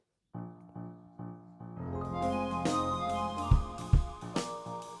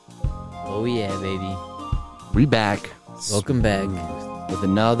Oh yeah, baby. We back. Welcome back. With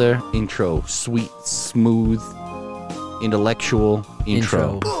another intro. Sweet, smooth, intellectual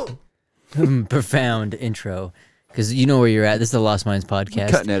intro. Profound intro. Because you know where you're at. This is the Lost Minds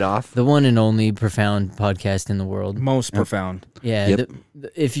podcast. Cutting it off. The one and only profound podcast in the world. Most profound. Yeah. Yep.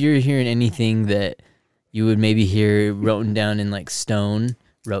 If you're hearing anything that you would maybe hear written down in like stone,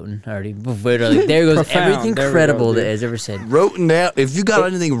 roten already. There goes Profound. everything There we credible go, that dude. has ever said. Wrote down. If you got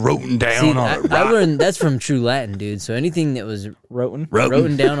anything wrote down See, on I a rock. learned that's from True Latin, dude. So anything that was Roten.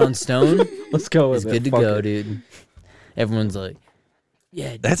 written down on stone Let's go is with good it. to Fuck go, it. dude. Everyone's like,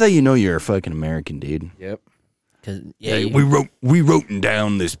 yeah, That's how you know you're a fucking American, dude. Yep. because Hey, we wrote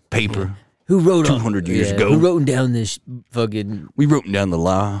down this paper. who wrote 200 years ago. Who wrote down this fucking? We wrote down the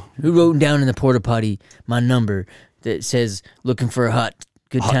law. Who wrote down in the porta potty my number that says looking for a hot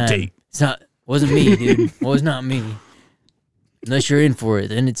good Hot time? date. It's not. Wasn't me, dude. It was not me. Unless you're in for it,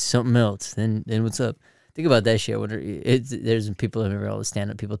 then it's something else. Then what's up? Think about that shit. There's people I remember all the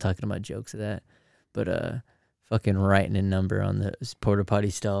stand up people talking about jokes of that, but fucking writing a number on the porta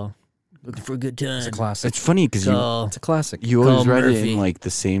potty stall, looking for a good time. It's a classic. It's funny because It's a classic. you always Call write it Murphy. in like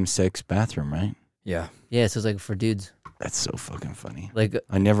the same sex bathroom, right? Yeah. Yeah, so it's like for dudes. That's so fucking funny. Like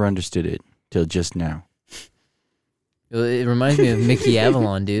I never understood it till just now. it reminds me of Mickey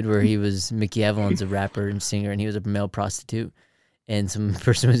Avalon, dude, where Mickey Avalon's a rapper and singer, and he was a male prostitute. And some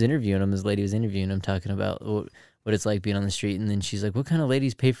person was interviewing him, this lady was interviewing him, talking about what it's like being on the street. And then she's like, "What kind of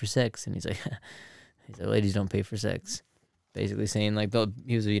ladies pay for sex?" And he's like, "Ladies don't pay for sex." Basically saying like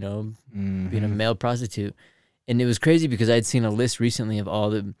he was, being a male prostitute. And it was crazy because I'd seen a list recently of all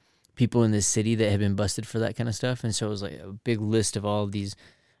the people in this city that had been busted for that kind of stuff. And so it was like a big list of all of these,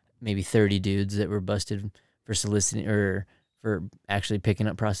 maybe 30 dudes that were busted for soliciting or for actually picking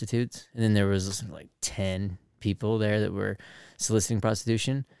up prostitutes. And then there was like 10 people there that were soliciting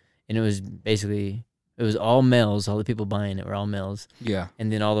prostitution. And it was all males. All the people buying it were all males. Yeah.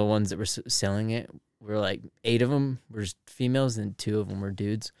 And then all the ones that were selling it were like 8 of them were females and 2 of them were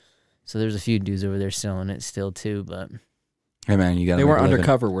dudes. So there's a few dudes over there selling it still too, but Hey man, you got. They weren't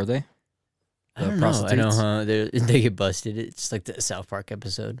undercover, were they? I The don't know. I know, prostitutes? huh? They get busted. It's like the South Park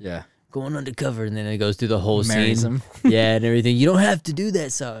episode. Yeah. Going undercover, and then it goes through the whole Marries scene. him. Yeah, and everything. You don't have to do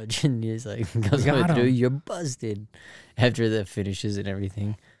that, Sarge. And he's like, goes got through, him. you're busted. After the finishes and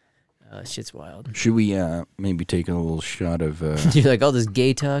everything. Shit's wild. Should we maybe take a little shot of You're like, all this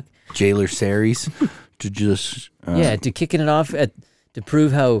gay talk. Jailer Series to just Yeah, to kicking it off to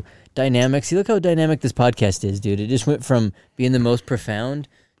prove how dynamic. See, look how dynamic this podcast is, dude. It just went from being the most profound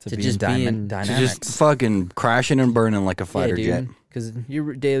to being just being to dynamics. just fucking crashing and burning like a fighter jet. Because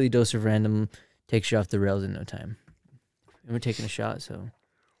your daily dose of random takes you off the rails in no time. And we're taking a shot, so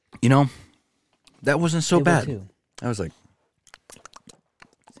You know, that wasn't so It will bad. too. That was like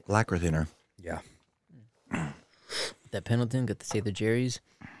lacquer thinner. Yeah. That Pendleton got to say the Jerry's.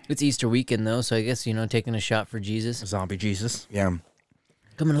 It's Easter weekend though, so I guess taking a shot for Jesus. Zombie Jesus. Yeah,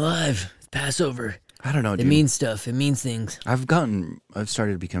 Coming alive. It's Passover. I don't know. It Dude. means stuff. It means things. I've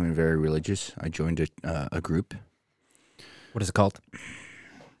started becoming very religious. I joined a group, What is it called?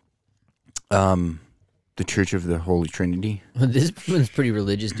 the Church of the Holy Trinity. Well, this one's pretty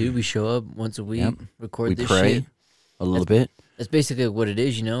religious, dude. We show up once a week, Yep. record We this pray shit. a little bit. That's basically what it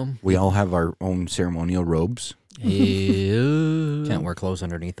is, We all have our own ceremonial robes. Can't Can't wear clothes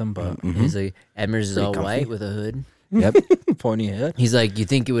underneath them, but He's like, Admir's is Pretty all comfy. white with a hood. Yep. pointy head. He's like, you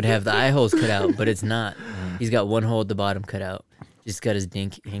think it would have the eye holes cut out, but it's not. He's got one hole at the bottom cut out. Just got his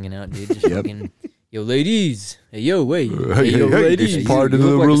dink hanging out, dude. Just Yep. fucking, yo, ladies. Hey, yo, wait. Hey, yo, hey, ladies. it's part You of the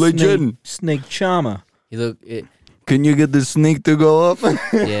look like a religion. Snake Chama. You look, it, Can you get the snake to go up?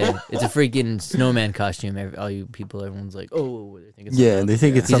 yeah, it's a freaking snowman costume. All you people, everyone's like, oh, they think it's Yeah, they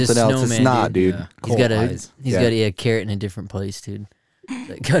think it's He's a something else. It's snowman, not, dude. dude. Yeah. He's got Cold a eyes. he's Yeah. got a carrot in a different place, dude.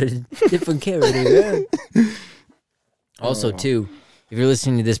 Like, got a different carrot here. Also, too, if you're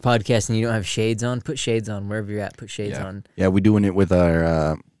listening to this podcast and you don't have shades on, put shades on wherever you're at. Put shades Yeah. on. Yeah, we're doing it with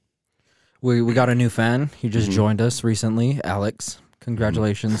our. We got a new fan. He just Mhm. joined us recently. Alex.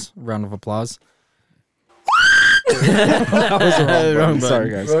 Congratulations. Round of applause. That was the wrong button. Sorry,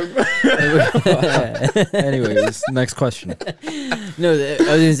 guys. Anyways, next question. No, I was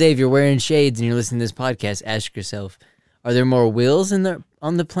gonna say, if you're wearing shades and you're listening to this podcast, ask yourself: are there more wheels on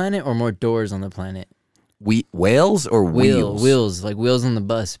the planet, or more doors on the planet? Whales or wheels? Wheels, like wheels on the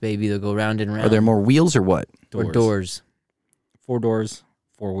bus, baby. They'll go round and round. Are there more wheels or what? or doors? 4 doors,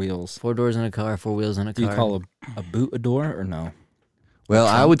 4 wheels. 4 doors on a car, 4 wheels on a Do car. you call a boot a door or no? Well,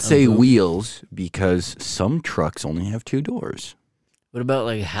 I would A say boot. wheels because some trucks only have 2 doors. What about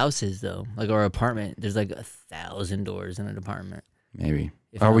like houses though, like our apartment? There's like 1,000 doors in an apartment. Maybe.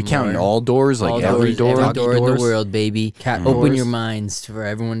 if Are we not counting more. all doors? Like All every doors, door? every door in the doors, world, baby. cat Open doors. your minds for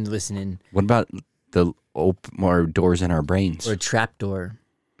everyone listening. What about the more doors in our brains? Or a trap door.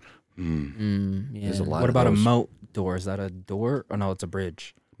 There's Yeah. a lot What of about a those. moat door? Is that a door? Oh no, it's a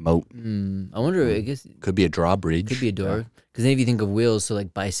bridge. Moat. I wonder. I guess it Could be a drawbridge. could be a door. Because then if you think of wheels, so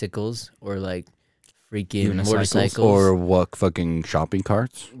like bicycles or like freaking Unicycles. motorcycles Or what fucking shopping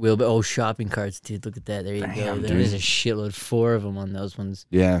carts? shopping carts, dude. Look at that. There you go. Damn, There's dude. a shitload. 4 of them on those ones.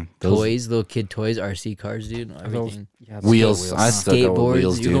 Yeah. Those Toys, little kid toys, RC cars, dude. Everything. wheels. I still go with Skateboards.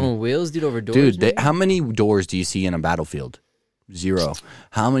 wheels, You're dude. going with wheels, dude, over doors. Dude, maybe? how many doors do you see in a battlefield? 0.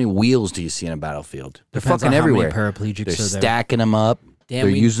 How many wheels do you see in a battlefield? They're Depends fucking on how many everywhere. paraplegics They're are there. stacking them up. Damn,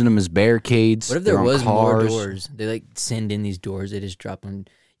 They're using them as barricades. What if They're there on was more cars. doors? They like send in these doors. They just drop them.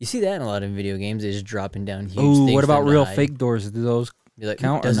 You see that in a lot of video games. They just dropping down huge Ooh, things. what for about them to real hide. fake doors? Do those You're like,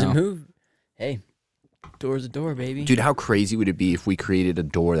 count or doesn't no? move. Hey, door's a door, baby. Dude, how crazy would it be if we created a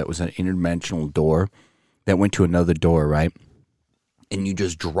door that was an interdimensional door that went to another door, right? And you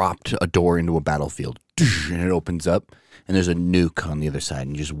just dropped a door into a battlefield, and it opens up, and there's a nuke on the other side,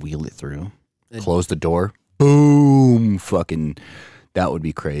 and you just wheel it through. Close the door, boom, fucking, that would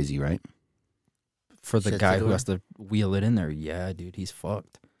be crazy, right? for the Shuts guy the who door. has to wheel it in there? Yeah, dude, he's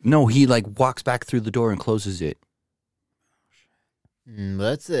fucked. No, he like walks back through the door and closes it. Well,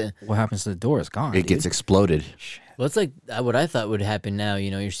 that's a. What happens to the door? It's gone. It gets exploded. Well, it's like what I thought would happen now.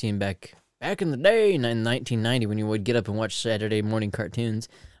 You know, you're seeing back in the day in 1990 when you would get up and watch Saturday morning cartoons.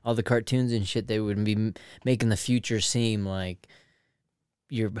 All the cartoons and shit, they would be making the future seem like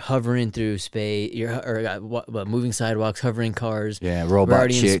you're hovering through space. Moving sidewalks, hovering cars. Yeah, We're robot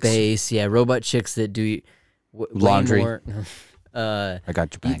already in chicks. space. Yeah, robot chicks that do way Laundry. more. I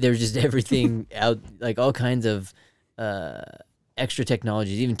got your back. There's just everything out, like all kinds of extra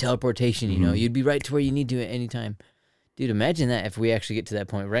technologies, even teleportation. You know, you'd be right to where you need to at any time. Dude, imagine that if we actually get to that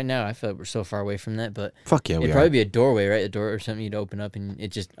point. Right now, I feel like we're so far away from that, but Fuck yeah, we it'd are. probably be a doorway, right? A door or something you'd open up, and it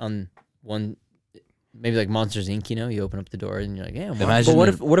just on one, maybe like Monsters Inc. You know, you open up the door and you're like, yeah. Imagine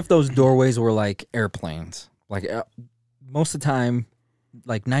But what if those doorways were like airplanes? Like most of the time,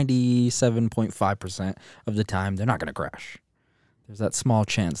 like 97.5% of the time, they're not going to crash. There's that small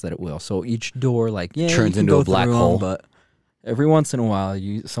chance that it will. So each door, like, yeah, Turns you can into go a black through 'em, hole. but every once in a while,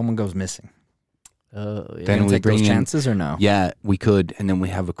 someone goes missing. Oh, yeah. Then Can we take bring those in- chances or no? Yeah, we could, and then we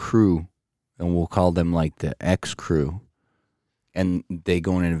have a crew, and we'll call them like the X crew, and they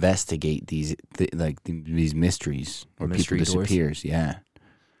go and investigate these these mysteries or Mystery people doors? disappears. Yeah,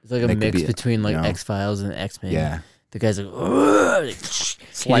 It's like a That could mix be between like you know. X-Files and X-Men. yeah. The guy's like, "Ugh," like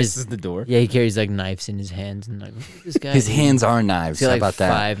Slices the door. Yeah, he carries like knives in his hands and like, look at this guy. His dude. hands are knives. He's got How like about that?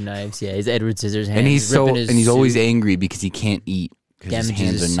 5 knives. Yeah, he's Edward Scissorhands. And he's ripping his he's always suit, angry because he can't eat because his damages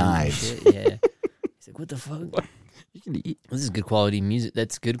hands his are suit and knives. shit, Yeah. He's like, what the fuck? You can eat. This is good quality music.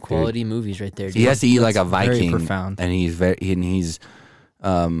 That's good quality movies right there. Dude. He has to eat like a That's very Viking, profound. and he's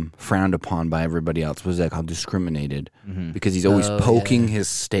frowned upon by everybody else. What's that called? Discriminated, because he's always Oh, poking yeah. his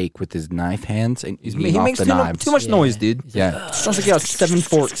steak with his knife hands and He eating off makes the too, knives. too much Yeah. noise, dude. He's Yeah. It sounds like you got 7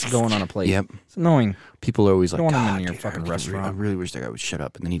 forks going on a plate. Yep. It's annoying. People are always You like, don't want him God, in your dude, fucking I restaurant." really wish that guy would shut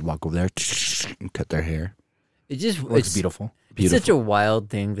up. And then he'd walk over there and cut their hair. It just It looks it's beautiful. It's such a wild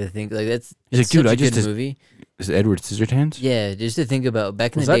thing to think. Like that's He's like, it's dude, such I a just good movie. Is it Edward Scissorhands? Yeah, just to think about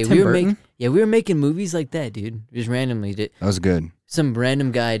back in Was the day, that Tim we were Burton? making movies like that, dude. Just randomly, That was good. some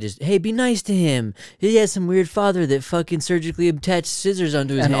random guy just, hey, be nice to him. He has some weird father that fucking surgically attached scissors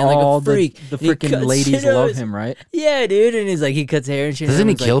onto his And hand like all a freak. the And he freaking cuts ladies shit out love his- him, right? Yeah, dude, and he's like, he cuts hair and shit. and Doesn't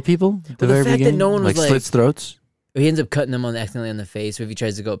he everyone's kill like, people at the Well, the very fact that beginning? no one was like- slits throats? he ends up cutting them accidentally on the face. So if he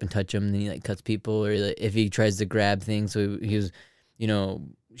tries to go up and touch them, then he like cuts people. Or like, if he tries to grab things, so he was, you know,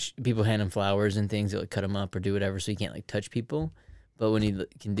 people hand him flowers and things, he'll like cut them up or do whatever, so he can't like touch people. But when he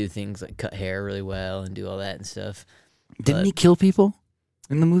can do things like cut hair really well and do all that and stuff. Didn't But- he kill people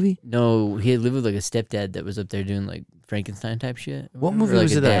in the movie? No, he had lived with like a stepdad that was up there doing like Frankenstein type shit. What Or, movie like,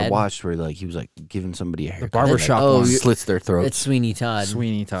 was a it that I dad. watched where like he was like giving somebody a haircut? barbershop Oh, one. you- slits their That's throats. Sweeney Todd.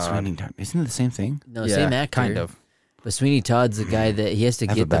 Sweeney Todd. Sweeney Todd. Isn't it the same thing? No, Yeah, same actor. kind of. But Sweeney Todd's the guy that he has to I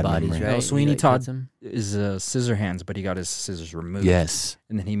have a get the bad bodies, memory. right? No, He, Sweeney like, cuts Todd them. is scissor hands, but he got his scissors removed. Yes.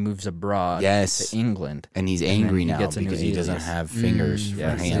 And then he moves abroad Yes. to England. And he's And then angry he now gets a new because he doesn't alias. have fingers for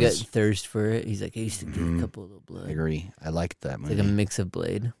yeah, He's hands. got thirst for it. He's like, I used to get a couple of little blood. I agree. I liked that It's movie. like a mix of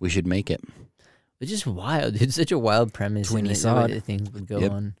Blade. We should make it. It's just wild. It's such a wild premise. Sweeney and the way Sod. that things would go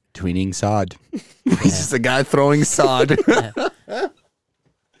Yep. on. Tweening sod. He's just a guy throwing sod.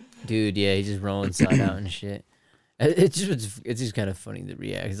 Dude, yeah, he's just rolling side out and shit. It's just kind of funny to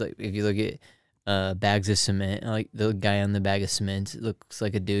react. It's like if you look at bags of cement, like the guy on the bag of cement looks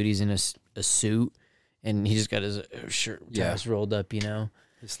like a dude. He's in a suit and he just got his shirt ties rolled up, you know.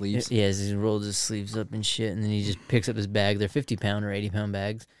 His sleeves. Yeah, he rolled his sleeves up and shit, and then he just picks up his bag. They're 50-pound or 80-pound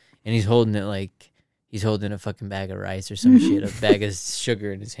bags, and he's holding it like he's holding a fucking bag of rice or some shit, a bag of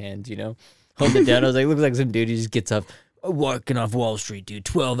sugar in his hands, you know. Holding it down. I was like, looks like some dude. He just gets up, walking off Wall Street, dude.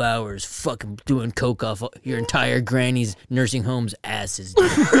 12 hours, fucking doing coke off your entire granny's nursing home's asses,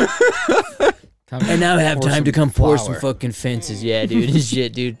 dude. And now I have time to come pour some fucking fences. Yeah, dude, and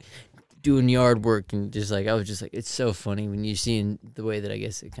shit, dude. Doing yard work and just like, I was just like, it's so funny when you see the way that I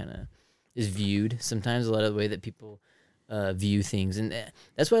guess it kind of is viewed. Sometimes a lot of the way that people view things. And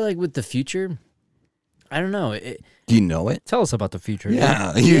that's why, like, with the future, I don't know. Do you know it? Tell us about the future.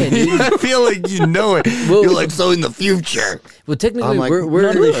 Yeah. I feel like you know it. Well, you're like, so in the future. Well, technically, like, we're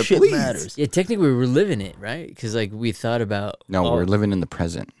none of this shit matters. Yeah, technically, we're living it, right? Because, like, we thought about... No, we're living in the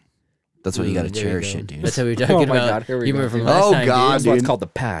present. That's what you got to there we cherish go. it, dude. That's how we were talking about. God, here we you go, remember from dude. last Oh, time, God, That's why it's dude. called the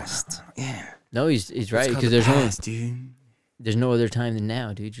past. Yeah. No, he's right, It's because called there's the no... past, dude. There's no other time than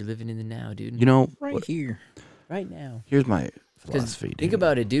now, dude. You're living in the now, dude. You know, Right here. right now. here's my 'Cause philosophy, dude. think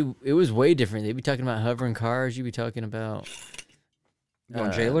about it, dude. It was way different. They'd be talking about hovering cars. You'd be talking about... You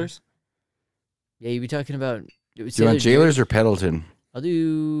want jailers? Yeah, you'd be talking about... Do you want Jailers or Pendleton? I'll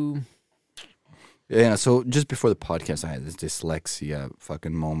do... Yeah, so just before the podcast, I had this dyslexia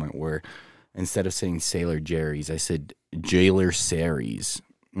fucking moment where instead of saying Sailor Jerry's, I said Jailer Saries.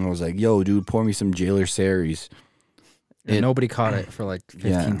 And I was like, yo, dude, pour me some Jailer Saries. And nobody caught it for like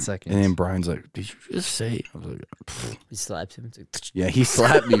 15 seconds. And then Brian's like, did you just say? I was like, pfft. He slaps him. It's like... Yeah, he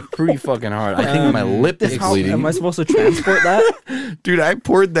slapped me pretty fucking hard. I think my lip is How bleeding. am I supposed to transport that? Dude, I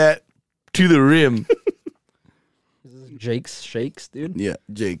poured that to the rim. Jake's shakes, dude. Yeah,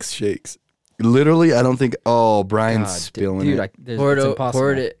 Jake's shakes. Literally, I don't think. Oh, Brian's God, spilling dude, it. Pour it's it, impossible.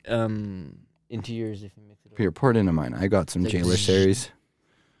 pour it into yours if you mix it up. Here, pour it into mine. I got some It's like Jailer zzz. Series.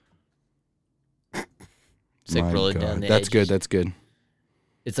 It's like My rolling God. down the That's edges. good. That's good.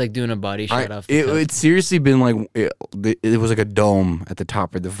 It's like doing a body shot off the cup. It's seriously been like it was like a dome at the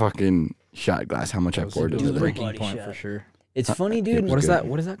top of the fucking shot glass. How much I poured It was into a there. breaking Body point shot. for sure. It's funny, dude. What is good. that?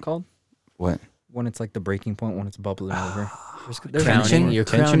 What is that called? What? When it's like the breaking point, when it's bubbling over. There's Crowning. Tension? You're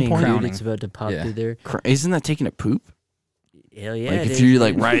Tension crowning, point? dude. Crowning. It's about to pop Yeah. through there. Isn't that taking a poop? Hell yeah. Like it if is, you're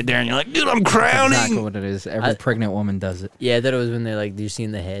like man. right there and you're like, dude, I'm That's crowning. exactly what it is. Every pregnant woman does it. Yeah, I thought it was when they're like, you're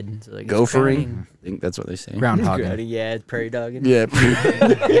seeing the head. So like, it's Gophering. crowning. I think that's what they say. Groundhogging. Crowning, yeah, it's prairie dogging. Yeah.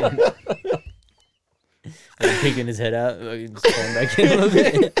 Like peeking his head out, like, just pulling back in a little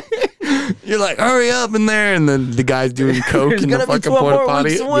bit. You're like, hurry up in there, and then the guy's doing coke in the gonna be fucking 12 porta more potty.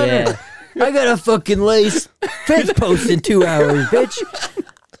 weeks away. Yeah. I got a fucking lace fence post in 2 hours, bitch.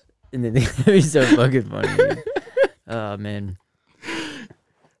 And then it'd be so fucking funny, dude. Oh, man.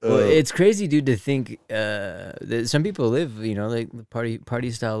 Well, it's crazy, dude, to think that some people live, you know, like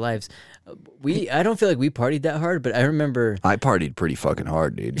party style lives. I don't feel like we partied that hard, but I remember, I partied pretty fucking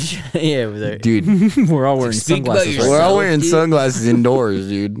hard, dude. yeah, with our, Dude, We're all wearing Speak about sunglasses. yourself. we're all Yourself, wearing dude. sunglasses indoors,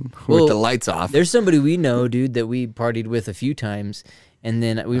 dude, Well, with the lights off. there's somebody we know, dude, that we partied with a few times, and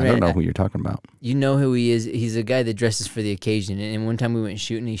then we I ran. don't know who you're talking about. You know who he is? He's a guy that dresses for the occasion. And one time we went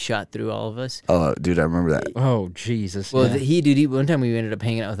shooting, he shot through all of us. Oh, dude, I remember that. Oh, Jesus. Well, yeah. one time we ended up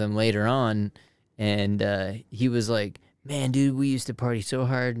hanging out with him later on, and he was like, "Man, dude, we used to party so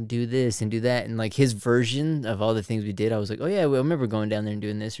hard and do this and do that." And like his version of all the things we did, I was like, "Oh yeah, well, I remember going down there and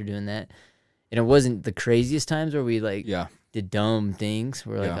doing this or doing that." And it wasn't the craziest times where we like Yeah. did dumb things.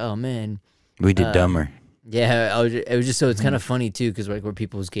 We're like, Yeah. "Oh man." We did dumber. Yeah, it was just so it's kind of funny too, because like where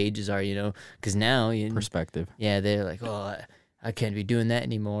people's gauges are, you know, because now Perspective. yeah, they're like, oh, I can't be doing that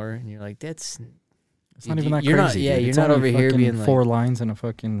anymore, and you're like, It's not even that you're crazy. not, yeah, dude. you're It's not only over here fucking being like, 4 lines and a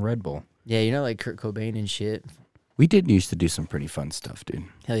fucking Red Bull. yeah, you're not like Kurt Cobain and shit. We did used to do some pretty fun stuff, dude.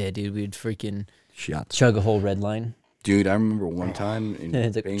 Hell yeah, dude, we'd freaking Shots. chug a whole red line. Dude, I remember one time in And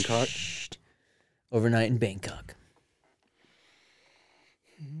it's like, Bangkok. overnight in Bangkok.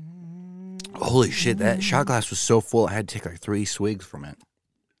 Holy shit, that shot glass was so full, I had to take like 3 swigs from it.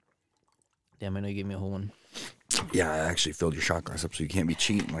 Damn, I know you gave me a whole one. Yeah, I actually filled your shot glass up so you can't be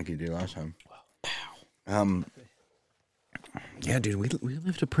cheating like you did last time. Yeah, dude, we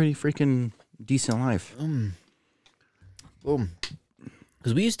lived a pretty freaking decent life. Boom.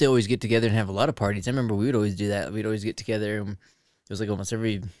 Because we used to always get together and have a lot of parties. I remember we would always do that. We'd always get together. And it was like almost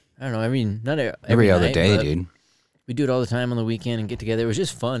every, I don't know, Every other night, day, but dude. we do it all the time on the weekend and get together. It was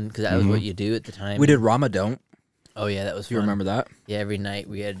just fun because that was what you do at the time. We did Ramadan. Oh yeah, that was Do fun. you remember that? Yeah, every night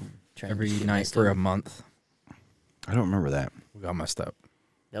we had Every night for a month. I don't remember that. We got messed up.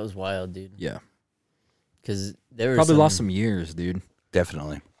 That was wild, dude. Yeah. Because there were Probably lost some years, dude.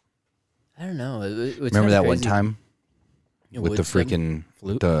 Definitely. I don't know. It's Remember kinda that one crazy. time? with the Woodstock? freaking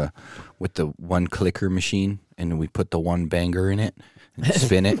Flute? with the one clicker machine, and we put the one banger in it and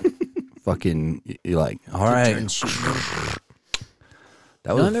spin it. Fucking, you're like, all right. Turn shit.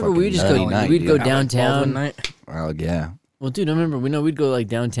 That No, I a remember fucking we'd just nutty go. night, We'd dude. go Alec Baldwin downtown. night. Well, yeah. Well, dude, I remember we'd go like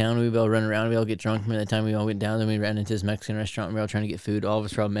downtown. We'd all run around. We all get drunk. Remember that time we all went down. Then we ran into this Mexican restaurant. And we were all trying to get food. All of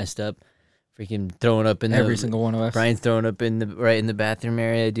us were all messed up, freaking throwing up in Every the. single one of us. Brian's throwing up in the bathroom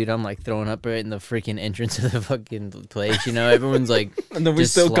area, dude. I'm like throwing up right in the freaking entrance of the fucking place. You know, everyone's like, And then we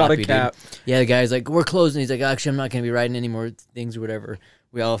just still got sloppy, a dude. cap. Yeah, the guy's like, we're closing. He's like, actually, I'm not gonna be riding any more things or whatever.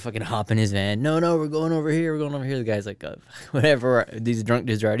 We all fucking hop in his van. No, we're going over here. We're going over here. The guy's like, whatever. These drunk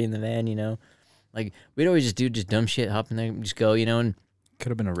dudes are already in the van, you know. Like we'd always just do just dumb shit, hop in there, just go, you know. And Could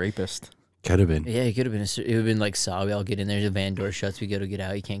have been a rapist. Could have been. yeah, it could have been. It would have been like saw. We all get in there. The van door shuts. We go to get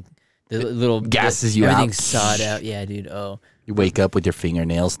out. You can't. The little Gasses you out. Everything's sawed out. Yeah, dude. Oh. You wake up with your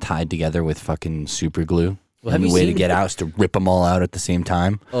fingernails tied together with fucking super glue. Well, have and the you way to seen- get out is to rip them all out at the same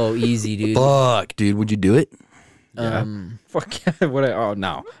time. Oh, easy, dude. Fuck, dude. Would you do it? Yeah. Fuck yeah. Oh,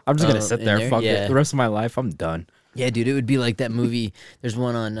 no. I'm just going to sit in there. there? Fuck Yeah. it. The rest of my life, I'm done. Yeah, dude, it would be like that movie. There's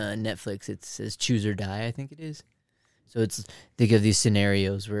one on Netflix. It says Choose or Die, I think it is. So they give these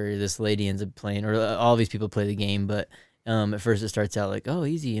scenarios where this lady ends up playing, or all these people play the game, but at first it starts out like, oh,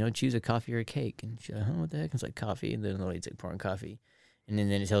 easy, you know, choose a coffee or a cake. And she's like, oh, what the heck? It's like coffee. And then the lady's like pouring coffee. And then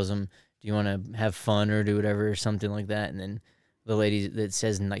it tells them, do you want to have fun or do whatever or something like that? And then the lady that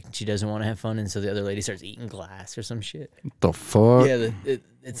says like she doesn't want to have fun, and so the other lady starts eating glass or some shit. The fuck? Yeah,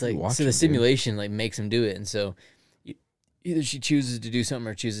 it's like Watch so it, the dude. simulation like makes them do it, and so either she chooses to do something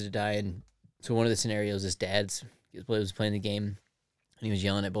or chooses to die. And so one of the scenarios, this dad's was playing the game, and he was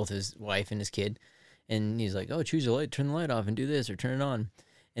yelling at both his wife and his kid, and he's like, "Oh, choose a light, turn the light off, and do this or turn it on."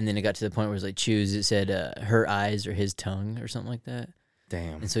 And then it got to the point where it was like, choose. It said her eyes or his tongue or something like that.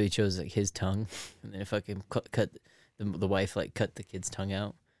 Damn. And so he chose like his tongue, and then if I could cut the wife like cut the kid's tongue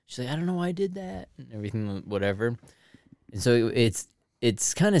out. She's like, I don't know why I did that, and everything, whatever. And so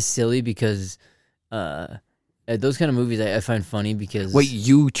it's kind of silly because those kind of movies I find funny because Wait,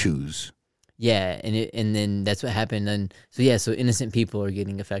 you choose. yeah, and then that's what happened. And so innocent people are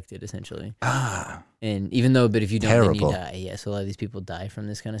getting affected essentially. Ah. And even though, but if you don't, then Terrible. you die. Yeah, so a lot of these people die from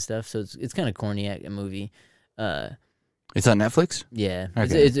this kind of stuff. So it's kind of corny a movie. It's on Netflix? Yeah,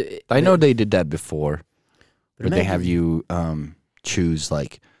 Okay. I know they did that before. but Where they have imagine- you choose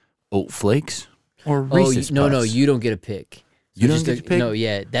like oat flakes or Oh, Reese's no, Puffs. you don't get a pick. You don't just get to pick? No,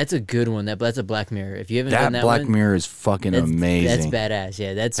 yeah, that's a good one. That's a Black Mirror. If you haven't done That that Black one, Mirror is fucking that's amazing. badass.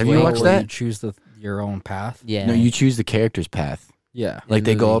 Yeah, that's Have you way- watched Where that? You choose your own path. Yeah, No, you choose the character's path. Yeah. Like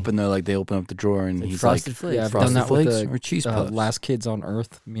they go movie. up and they're like they open up the drawer and Like he's Frosted like Flakes. Yeah, I've Frosted done that with Flakes the or cheese puffs. Last Kids on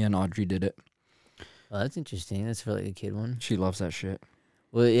Earth. Me and Audrey did it. Oh, that's interesting. That's for like a kid one. She loves that shit.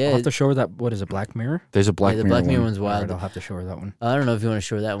 Well, I'll yeah, have to show her that. What is it, Black Mirror? There's a Black the Mirror Black Mirror one. one's wild. Alright, I'll have to show her that one. I don't know if you want to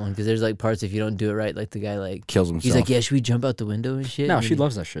show that one because there's like parts if you don't do it right, like the guy like Kills himself. he's like, yeah, should we jump out the window and shit? No, and she he-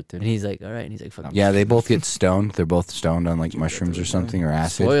 loves that shit, dude. And he's like, all right, and he's like, fuck. Yeah, they both get stoned. They're both stoned on like mushrooms or something or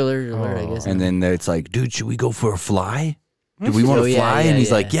acid. Spoiler alert, I guess. And then it's like, dude, should we go for a fly? Do we want to Oh, yeah, fly? yeah, and he's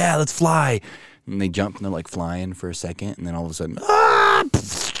yeah. like, yeah, let's fly. And they jump and they're like flying for a second, and then all of a sudden, ah!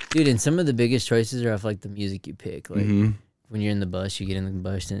 Dude, and some of the biggest choices are off like the music you pick. Like Mhm. when you're in the bus, you get in the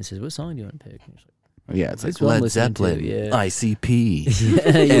bus and it says, "What song do you want to pick?" And you're Yeah, it's like That's what I'm Led listening to, Zeppelin, yeah. ICP, like,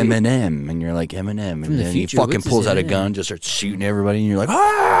 yeah, Eminem, and you're like Eminem, From and the then future, he fucking what's his pulls out a name? gun, just starts shooting everybody, and you're like,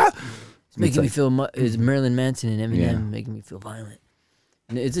 ah! It's making me like- feel. It's Marilyn Manson and Eminem Yeah. making me feel violent.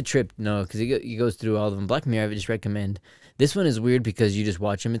 And it's a trip, no, because he goes through all of them. Black Mirror, I would just recommend. This one is weird because you just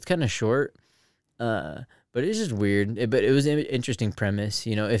watch them. It's kind of short, but it's just weird. But it was an interesting premise,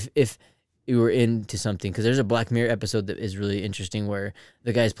 you know. If you were into something, because there's a Black Mirror episode that is really interesting where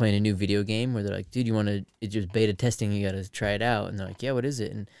the guy's playing a new video game where they're like, "Dude, you want to? It's just beta testing. You got to try it out." And they're like, "Yeah, what is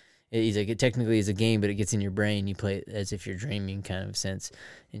it?" And he's like, "It technically is a game, but it gets in your brain. You play it as if you're dreaming, kind of sense."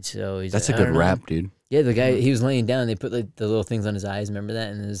 And so he's That's a like, "I good don't know." rap, dude. Yeah, the guy, he was laying down. They put like the little things on his eyes. Remember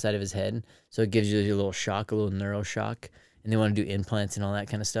that? And the side of his head. So it gives you a little shock, a little neural shock. And they want to do implants and all that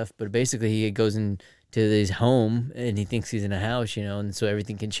kind of stuff. But basically, he goes into his home and he thinks he's in a house, you know, and so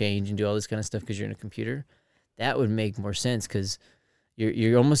everything can change and do all this kind of stuff because you're in a computer. That would make more sense because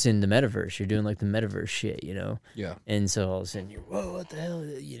you're almost in the metaverse. You're doing like the metaverse shit, you know. Yeah. And so all of a sudden you're, whoa, what the hell?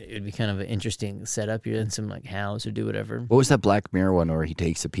 You know, it'd be kind of an interesting setup. You're in some like house or do whatever. What was that Black Mirror one where he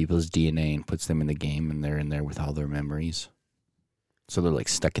takes the people's DNA and puts them in the game, and they're in there with all their memories? So they're like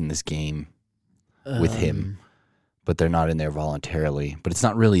stuck in this game, with him. But they're not in there voluntarily. But it's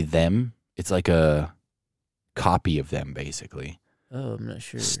not really them. It's like a copy of them, basically. Oh, I'm not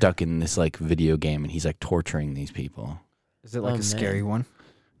sure. Stuck in this like video game, and he's like torturing these people. Is it like Oh, a scary man. one?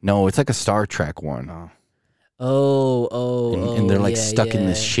 No, it's like a Star Trek one. Oh. and they're like yeah, stuck in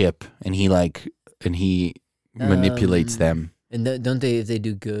this yeah. ship, and he manipulates them. And don't they, if they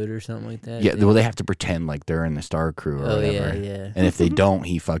do good or something like that? Yeah, well, they have to pretend like they're in the Star Crew or Oh, whatever. yeah. And if they don't,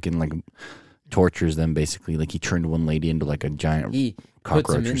 he fucking like tortures them basically. Like he turned one lady into like a giant He puts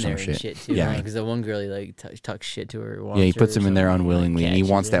cockroach them or in some there shit. and shit too. Yeah. Because the one girl, he like talks shit to her. Yeah, he puts her or them in there something, like, unwillingly, and he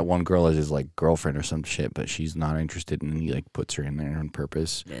catches wants her. that one girl as his like girlfriend or some shit, but she's not interested, and he like puts her in there on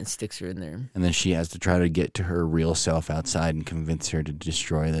purpose. And sticks her in there. And then she has to try to get to her real self outside and convince her to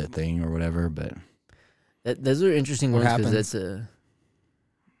destroy that thing or whatever. But Those are interesting What ones because happens? that's a.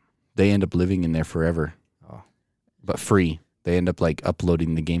 they end up living in there forever, Oh. but free. They end up like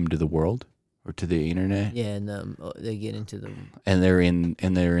uploading the game to the world or to the internet, Yeah, and they get into the. and they're in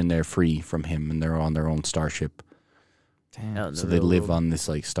there free from him, and they're on their own starship. Damn. Out in So the they real live world. on this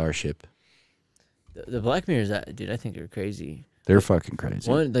like starship. The Black Mirrors, dude, I think are crazy. They're fucking crazy.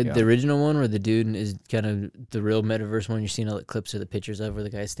 One, like Yeah. the original one, where the dude is kind of the real metaverse one. You're seeing all the clips of the pictures of where the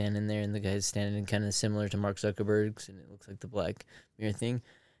guy's standing there, and the guy's standing kind of similar to Mark Zuckerberg's, and it looks like the Black Mirror thing.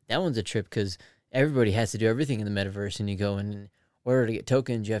 That one's a trip because everybody has to do everything in the metaverse, and you go in order to get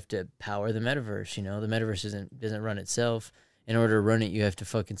tokens, you have to power the metaverse. You know, the metaverse doesn't run itself. In order to run it, you have to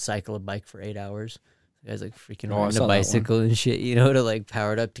fucking cycle a bike for 8 hours. The guy's like freaking Oh, I riding saw a that one. bicycle and shit, you know, to like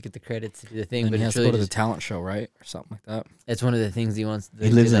power it up to get the credits to do the thing. And But he has it's to really go to the just, talent show, right, or something like that. that's one of the things he wants.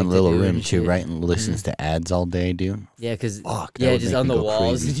 He lives they in a like to little do room and too, shit. right? And listens to ads all day, dude. Yeah, because Fuck, that yeah, would just make on me the go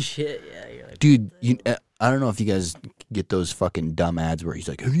walls crazy. and shit. Yeah, you're like, Dude, I don't know if you guys get those fucking dumb ads where he's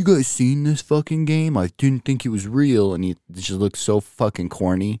like, "Have you guys seen this fucking game? I didn't think it was real," and it just looks so fucking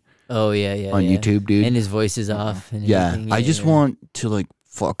corny oh yeah, on yeah. YouTube, dude. and his voice is off. And Yeah, everything. I just yeah. want to like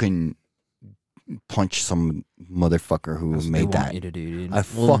fucking punch some motherfucker who That's what they made want that. you to do, dude. I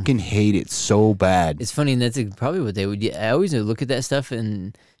fucking hate it so bad. It's funny, and that's probably what they would. I always look at that stuff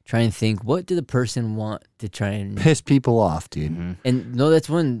and try and think, what did the person want to try and Piss people off, dude. Mhm. And no, that's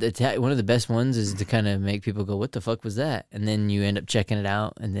one of the best ones is to kind of make people go, "What the fuck was that?" And then you end up checking it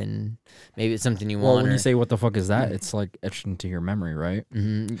out, and then maybe it's something you Well, want. when or, you say "what the fuck is that," it's like etched into your memory, right?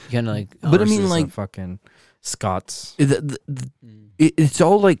 kind of like, But I mean, Versus a like- fucking Scott's. It's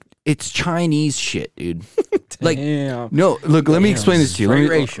all like it's Chinese shit, dude. Like, Damn. no, look, let me Damn, explain this to you. straight Let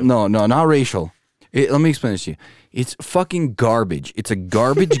me, racial. No, not racial. Let me explain this to you. It's fucking garbage. It's a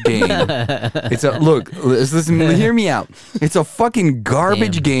garbage game. It's a look. Listen, hear me out. It's a fucking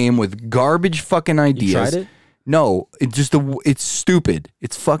garbage Damn. game with garbage fucking ideas. You tried it? No, it's stupid.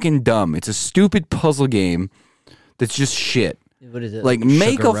 It's fucking dumb. It's a stupid puzzle game that's just shit. what is it? Like,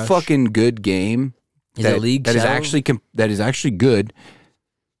 make Sugar a Rush? fucking good game Is it League that is Shadow? actually good,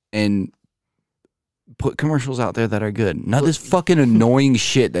 and put commercials out there that are good. Not this fucking annoying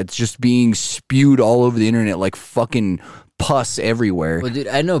shit that's just being spewed all over the internet like fucking pus everywhere. Well, dude,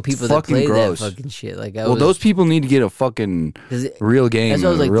 I know people that fucking play gross. that fucking shit. Like, Well, those people need to get a fucking 'cause real game. that's what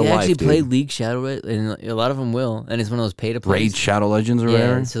I was like. real They life, actually dude. play League Shadow, and a lot of them will, and it's one of those pay to play. Raid Shadow Legends or Yeah,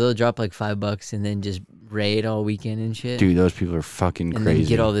 whatever. so they'll drop like $5 and then just raid all weekend and shit. Dude, those people are fucking and crazy. then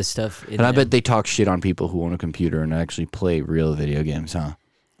get all this stuff. In and I there. bet they talk shit on people who own a computer and actually play real video games, huh?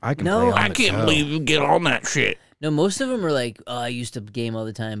 I can No, play on I the can't toe. believe you get on that shit. No, most of them are like, oh, I used to game all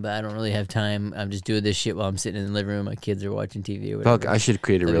the time, but I don't really have time. I'm just doing this shit while I'm sitting in the living room. My kids are watching TV or whatever. Fuck, I should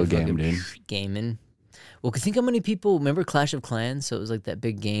create a They'll real be game, fucking dude. Gaming. Well, think how many people remember Clash of Clans? So it was like that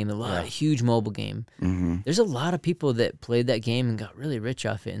big game, huge mobile game. Mm-hmm. There's a lot of people that played that game and got really rich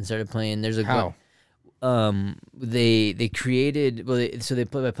off it and started playing. There's a How? they created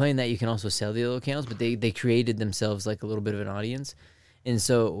by playing that you can also sell the little accounts, but they created themselves like a little bit of an audience. And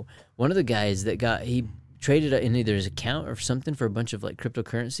so one of the guys that he traded in either his account or something for a bunch of like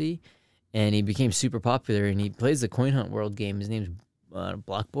cryptocurrency, and he became super popular. And he plays the Coin Hunt World game. His name's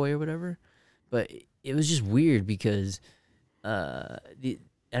Blockboy or whatever. But it was just weird because I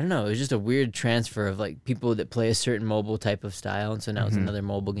don't know. It was just a weird transfer of like people that play a certain mobile type of style, and so now it's another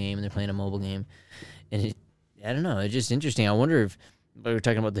mobile game, and they're playing a mobile game, and I don't know. It's just interesting. I wonder if we were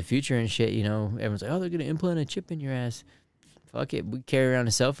talking about the future and shit. You know, everyone's like, "Oh, they're gonna implant a chip in your ass." Fuck it, we carry around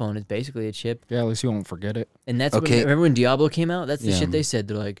a cell phone. It's basically a chip, Yeah, at least you won't forget it. and that's Okay. remember when Diablo came out? That's the Yeah. shit they said.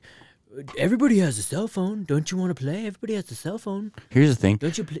 They're like, "Everybody has a cell phone. Don't you want to play? Everybody has a cell phone. Here's the thing.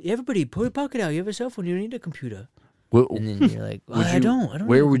 Don't you? Everybody, pull your pocket out. You have a cell phone. You don't need a computer." Wh- And then you're like, well, I don't.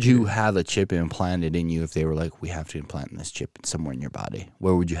 Where need a would you computer." have a chip implanted in you if they were like, we have to implant this chip somewhere in your body?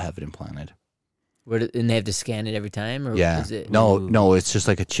 Where would you have it implanted? And they have to scan it every time, or Yeah. is it? No, it's just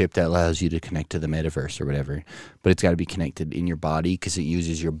like a chip that allows you to connect to the metaverse or whatever. But it's got to be connected in your body because it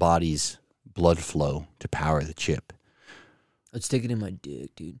uses your body's blood flow to power the chip. Let's stick it in my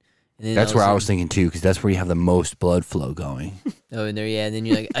dick, dude. And then That's all of where a I was sudden- thinking too, because that's where you have the most blood flow going. Oh, in there, yeah. And then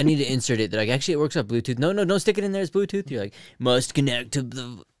you're like, I need to insert it. They're like, actually, it works off Bluetooth. No, don't stick it in there as Bluetooth. You're like, must connect to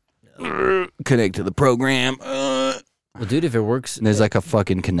the. Connect to the program. Well, dude, if it works, And there's like a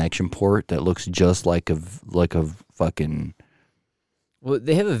fucking connection port that looks just like a fucking. well,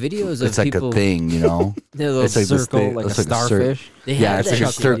 they have a videos of It's like people. a thing, you know. They're little It's like this Circle, thing- like a it's like a starfish. They yeah, have it's that like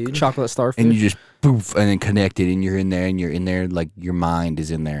a shit, circle. dude. Chocolate starfish. And you just poof and then connect it, and you're in there, like your mind is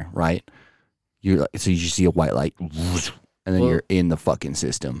in there, right? So you just see a white light, and then Well- you're in the fucking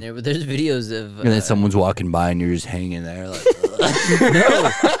system. There, but there's videos of. And then someone's walking by, and you're just hanging there, like. No,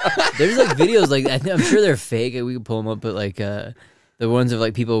 there's like videos like I'm sure they're fake. We can pull them up, but like the ones of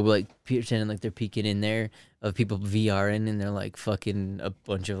like people like pretending like they're peeking in there of people VRing and they're like fucking a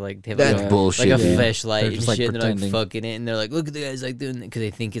bunch of like they have That's like, bullshit. like a dude. flashlight They're and just, like, shit. And they're like pretending. fucking it, and they're like, look at the guys like doing it because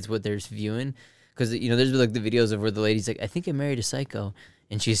they think it's what they're viewing. Because you know, there's like the videos of where the lady's like, I think I married a psycho,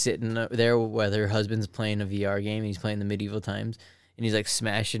 and she's sitting there while her husband's playing a VR game and he's playing the medieval times. And he's like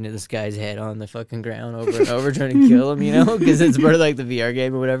smashing this guy's head on the fucking ground over and over, trying to kill him, you know, because it's part of like the VR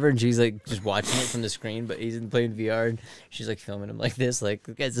game or whatever. And she's like just watching it from the screen, but he's playing VR, and she's like filming him like this, like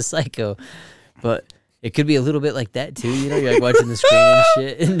the guy's a psycho. But it could be a little bit like that too, you know. You're like watching the screen and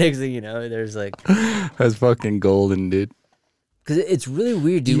shit, and next thing you know, there's like, That's fucking golden, dude. because it's really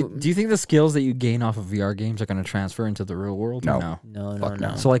weird, dude. Do you think the skills that you gain off of VR games are going to transfer into the real world? No. Or no. No, Fuck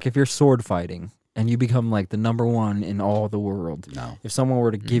no. So like if you're sword fighting and you become like the number one in all the world, No, if someone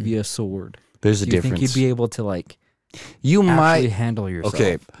were to give you a sword, there's a do you difference. think you'd be able to like You actually might. handle yourself?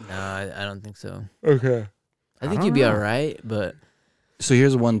 Okay. No, I don't think so. Okay. I think don't you'd be know. all right, but So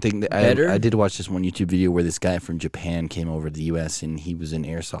here's one thing that Better? I did watch this one YouTube video where this guy from Japan came over to the U.S. and he was an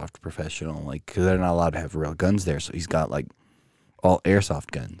airsoft professional, like because they're not allowed to have real guns there, so he's got like all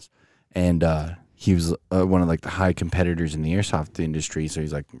airsoft guns, and he was one of like the high competitors in the airsoft industry, so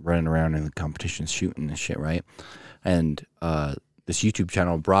he's like running around in the competitions shooting and shit, right? And this YouTube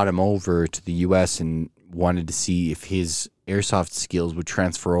channel brought him over to the U.S. and wanted to see if his airsoft skills would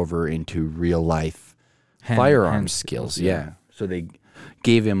transfer over into real life firearm hand skills. Yeah. So they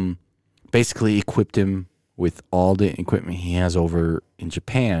gave him, basically equipped him with all the equipment he has over in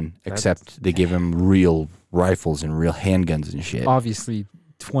Japan, except they gave him real rifles and real handguns and shit. Obviously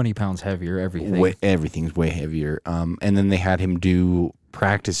 20 pounds heavier, everything. Everything's way heavier. And then they had him do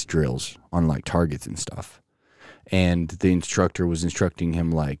practice drills on like targets and stuff. And the instructor was instructing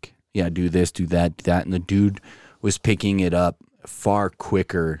him like, yeah, do this, do that, do that. And the dude was picking it up far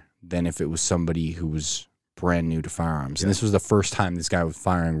quicker than if it was somebody who was brand new to firearms. And this was the first time this guy was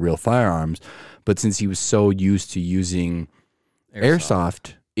firing real firearms. But since he was so used to using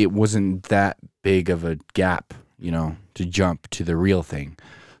airsoft, it wasn't that big of a gap, you know, to jump to the real thing.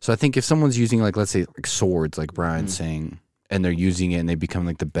 So I think if someone's using like, let's say like swords, like Brian's saying, and they're using it and they become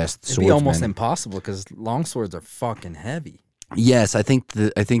like the best It'd swordsmen. be almost impossible because long swords are fucking heavy. Yes, I think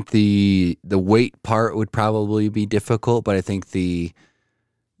the weight part would probably be difficult, but I think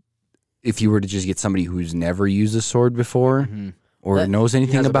if you were to just get somebody who's never used a sword before or That- knows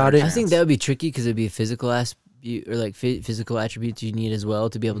anything has a about better it, I think that would be tricky because it'd be a physical aspect or like physical attributes you need as well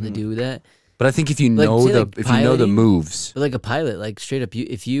to be able to do that. but I think if you Like, know say, like, if you know the piloting? moves, But like a pilot, like straight up,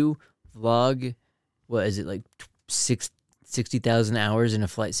 if you vlog, what is it like 60,000 hours in a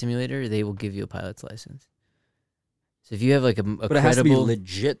flight simulator, they will give you a pilot's license. So if you have like a But it has to be credible,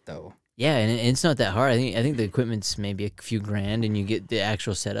 legit though. yeah, and it's not that hard. I think the equipment's maybe a few grand, and you get the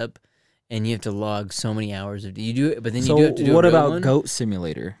actual setup, and you have to log so many hours of you do it, but then So you do have to do what a real about one. Goat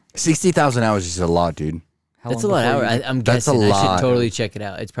Simulator? 60,000 hours is a lot, dude. How That's a long lot of before hours. you- I'm That's a guessing. I lot. should totally check it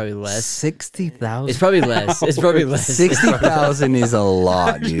out. It's probably less. 60,000. It's probably less. It's probably less. 60,000 is a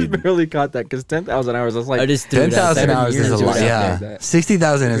lot, I just dude. barely caught that because 10,000 hours. That's I like just threw it out 10,000 there. hours is a 7 lot. years Yeah, like that.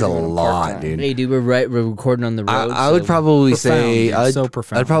 60,000 is a You're doing lot, part-time. dude. Hey, dude, we're recording on the road. I would so, probably Profound, say dude, so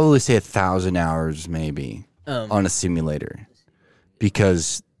profound. I'd probably say 1,000 hours maybe on a simulator,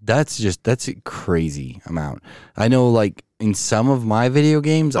 because that's a crazy amount. I know, like in some of my video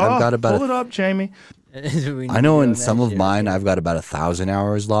games, I've got about pull it up, Jamie. I know in some of mine, I've got about 1,000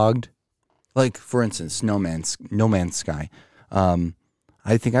 hours logged. Like for instance, No Man's Sky.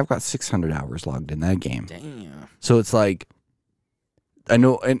 I think I've got 600 hours logged in that game. damn. So it's like, I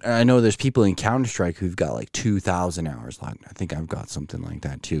know there's people in Counter-Strike who've got like 2,000 hours logged. I think I've got something like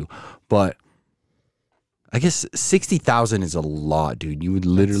that too. But I guess 60,000 is a lot, dude. You would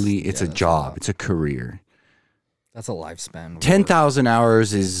literally, it's a that's a job. lot. It's a career. That's a lifespan. 10,000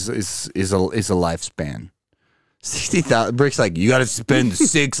 hours is a lifespan. 60,000 Brick's like, you got to spend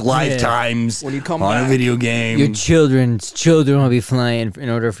 6 lifetimes When you come on a back. video game. Your children will be flying in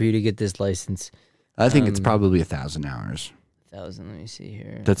order for you to get this license. I think it's probably 1,000 hours. 1,000. Let me see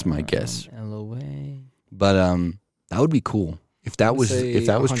here. That's my guess. LOA. But that would be cool if that was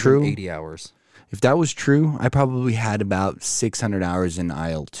true. 80 hours. If that was true, I probably had about 600 hours in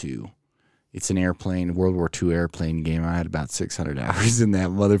IL-2. It's an airplane, World War II airplane game. I had about 600 hours in that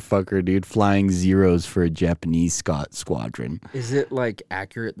motherfucker, dude, flying zeros for a Japanese squadron. Is it like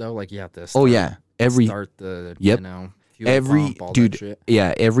accurate though? Like you have to. Oh yeah, start the Yep. fuel pump, all that shit.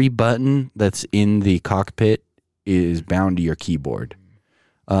 Yeah, every button that's in the cockpit is bound to your keyboard.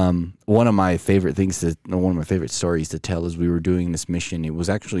 One of my favorite stories to tell is we were doing this mission. It was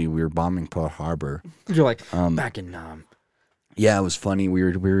actually we were bombing Pearl Harbor. You're like back in Nam. Yeah, it was funny. We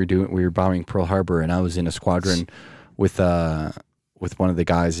were bombing Pearl Harbor, and I was in a squadron with one of the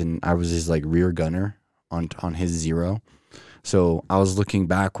guys, and I was his like rear gunner on his Zero. So I was looking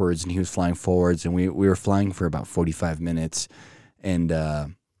backwards, and he was flying forwards, and we were flying for about 45 minutes, and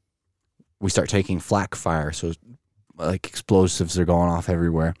we start taking flak fire. So like explosives are going off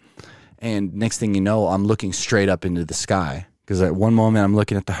everywhere, and next thing you know, I'm looking straight up into the sky because at one moment I'm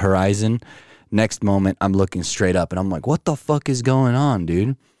looking at the horizon. Next moment, I'm looking straight up, and I'm like, what the fuck is going on,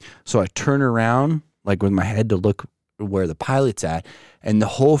 dude? So I turn around, like with my head to look where the pilot's at, and the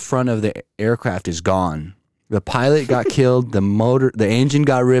whole front of the aircraft is gone. The pilot got killed, the engine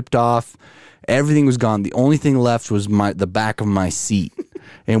got ripped off, everything was gone. The only thing left was the back of my seat,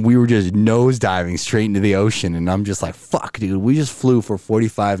 and we were just nosediving straight into the ocean, and I'm just like, fuck, dude, we just flew for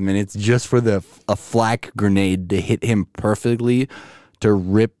 45 minutes just for a flak grenade to hit him perfectly to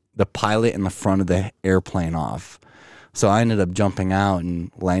rip the pilot and the front of the airplane off. So I ended up jumping out and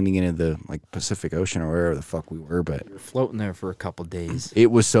landing into the like Pacific Ocean or wherever the fuck we were. But You're floating there for a couple days.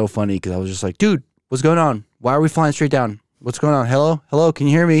 it was so funny because I was just like, dude, what's going on? Why are we flying straight down? What's going on? Hello, can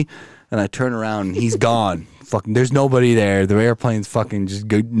you hear me? And I turn around and he's gone. Fucking, there's nobody there. The airplane's fucking just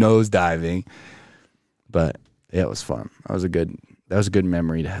go nose diving. But yeah, it was fun. That was a good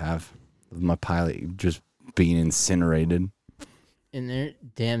memory to have of my pilot just being incinerated. In there,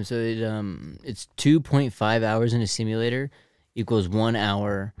 damn. So it's 2.5 hours in a simulator equals 1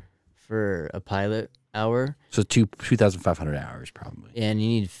 hour for a pilot hour. So 2,500 hours probably. And you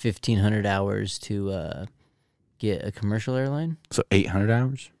need 1,500 hours to get a commercial airline. So 800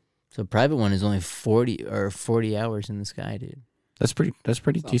 hours. So a private one is only 40 hours in the sky, dude. That's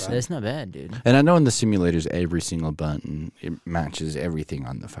pretty decent. That's not bad, dude. And I know in the simulators, every single button it matches everything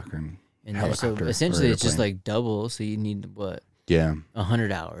on the fucking And there, so helicopter. essentially, or it's just airplane. like double. So you need what? Yeah,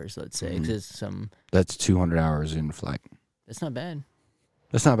 100 hours, let's say. 'Cause that's 200 hours in flight. that's not bad.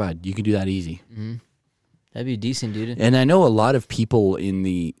 That's not bad. You can do that easy. Mm-hmm. That'd be decent, dude. And I know a lot of people in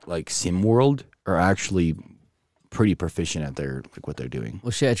the like sim world are actually pretty proficient at what they're doing.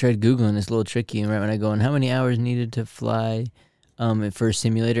 Well, shit, I tried Googling this, a little tricky. And right when I go in, how many hours needed to fly for a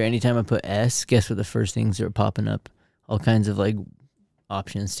simulator? Anytime I put S, guess what the first things that are popping up? All kinds of like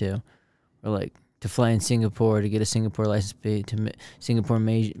options too. Or like to fly in Singapore, to get a Singapore license plate, to Singapore,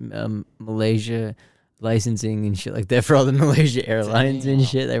 Malaysia licensing and shit like that for all the Malaysia airlines and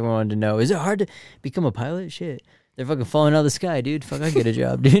shit. Everyone wanted to know, is it hard to become a pilot? Shit. They're fucking falling out of the sky, dude. Fuck, I get a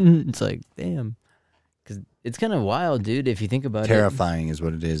job, dude. It's like, damn. Because it's kind of wild, dude, if you think about Terrifying is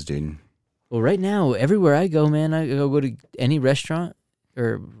what it is, dude. Well, right now, everywhere I go, man, I go to any restaurant,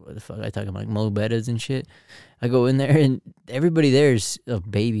 or what the fuck, I talk about like Mo Betta's and shit. I go in there, and everybody there is a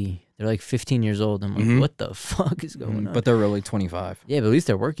baby. They're like 15 years old. I'm like, what the fuck is going on? But they're really 25. Yeah, but at least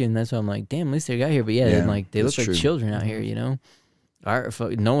they're working. That's why I'm like, damn, at least they got here. But yeah, Yeah, like they look that's like true. children out here, you know?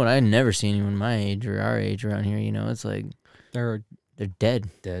 No one, I never see anyone my age or our age around here, you know? It's like, They're they're dead.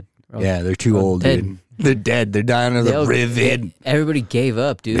 Yeah, they're too old, dead. dude. They're dead. They're dying of the rivet. Everybody gave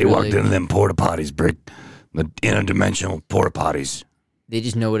up, dude. They They're walked like- into them porta potties, Brick. The interdimensional porta potties. They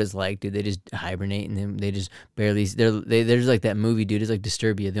just know what it's like, dude. They just hibernate and then they just barely. There's like that movie, dude. It's like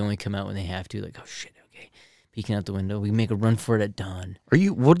Disturbia. They only come out when they have to. Like, oh shit, okay, peeking out the window. We make a run for it at dawn.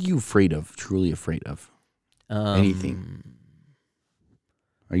 What are you afraid of? Truly afraid of? Anything?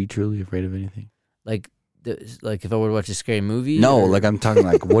 Are you truly afraid of anything? Like if I were to watch a scary movie. No, or- like I'm talking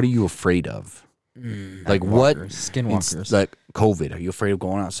like what are you afraid of? Like what? Skinwalkers. Like COVID. Are you afraid of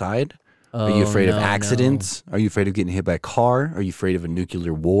going outside? Oh, Are you afraid of no, accidents? Are you afraid of getting hit by a car? Are you afraid of a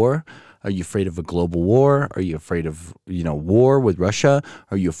nuclear war? Are you afraid of a global war? Are you afraid of, war with Russia?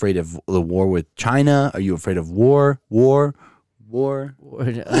 Are you afraid of the war with China? Are you afraid of war? No.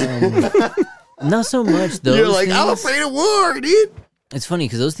 Not so much. Those You're like, things. I'm afraid of war, dude. It's funny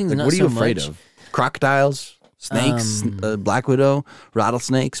because those things are Like, not what are you so afraid much. of? Crocodiles? Snakes? Black widow?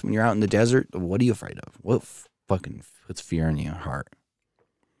 Rattlesnakes when you're out in the desert? What are you afraid of? What fucking puts fear in your heart?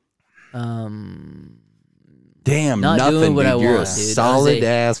 Damn, not nothing, doing what dude. I You're want, a dude. solid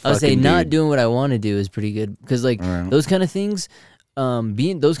ass I would say fucking not dude. doing what I want to do is pretty good because like Right. those kind of things,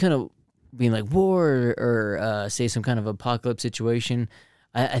 being like war or say some kind of apocalypse situation.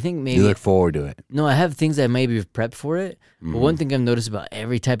 I think maybe You look forward to it. no, I have things that maybe have prepped for it. Mm-hmm. But one thing I've noticed about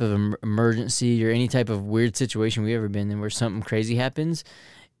every type of emergency or any type of weird situation we've ever been in where something crazy happens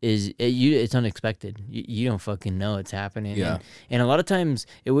is it's unexpected. You don't fucking know it's happening. Yeah. And a lot of times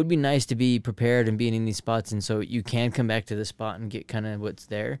it would be nice to be prepared and being in these spots, and so you can come back to the spot and get kind of what's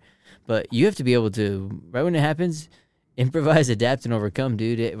there. But you have to be able to, right when it happens, improvise, adapt, and overcome,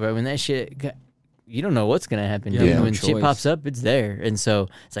 dude. Right when that shit, you don't know what's gonna happen, dude. no When shit choice. pops up, it's there, and so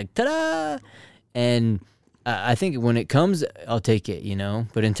it's like ta-da. And I think when it comes, I'll take it, you know.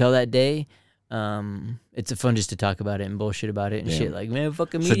 But until that day, it's fun just to talk about it and bullshit about it and Yeah. shit. Like, man,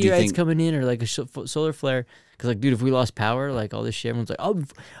 fucking So do you meteorites think- coming in or like a solar flare. Because, like, dude, if we lost power, like all this shit, everyone's like, oh,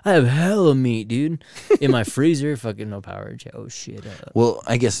 I have hella meat, dude, in my freezer. Fucking no power. Oh shit. Well,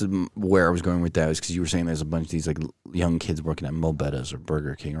 I guess where I was going with that was because you were saying there's a bunch of these like young kids working at Mobetta's or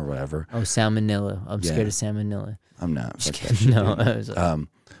Burger King or whatever. Oh, salmonella. I'm Yeah. scared of salmonella. I'm not. Just Fuck that kidding. shit, No, dude. I was like,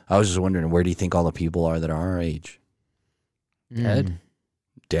 I was just wondering, where do you think all the people are that are our age? dead?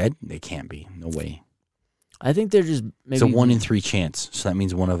 Dead? They can't be. No way. I think they're just maybe It's a 1 in 3 chance. So that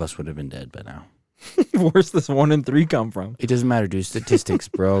means one of us would have been dead by now. Where's this 1 in 3 come from? It doesn't matter, dude. Statistics,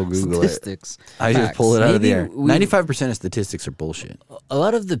 bro. Google Statistics. it. I just Facts. pull it out of the Maybe air. we- 95% of statistics are bullshit. a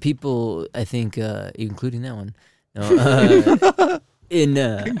lot of the people. I think, including that one, no,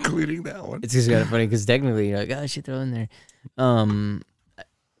 Including that one. it's just kind of funny because technically you're like, oh shit, throw in there.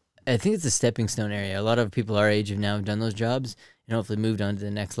 I think it's a stepping stone area. A lot of people our age have now done those jobs and hopefully moved on to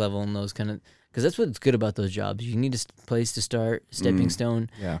the next level and those kind of. Because that's what's good about those jobs. You need a place to start, stepping stone.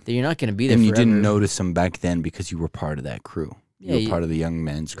 Yeah. That you're not going to be there And you forever. didn't notice them back then because you were part of that crew. Yeah, You were part of the young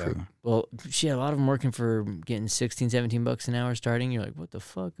men's crew. Well, shit, a lot of them working for getting $16-17 an hour starting. You're like, what the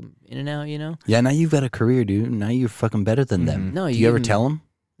fuck? I'm in and out, you know? Yeah, now you've got a career, dude. Now you're fucking better than them. No, Do you you ever even- tell them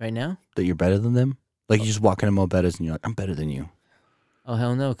Right now? that you're better than them? Like you just walk into Mobetta's and you're like, I'm better than you. Oh,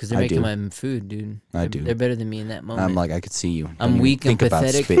 hell no, because they're I making do. my food, dude. I do. They're better than me in that moment. I'm like, I could see you. Don't I'm even weak, I'm Think about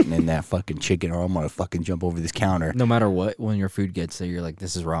pathetic. spitting in that fucking chicken, or I'm gonna fucking jump over this counter. No matter what, when your food gets there, you're like,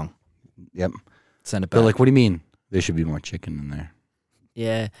 this is wrong. Yep. Send it back. They're like, what do you mean? There should be more chicken in there.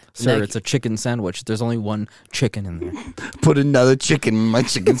 yeah. Sir, Like- it's a chicken sandwich. There's only one chicken in there. Put another chicken in my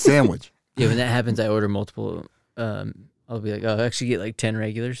chicken sandwich. Yeah, when that happens, I order multiple. I'll be like, oh, I actually get like 10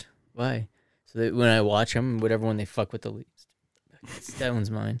 regulars. Why? So that when I watch them, whatever one they fuck with the least, that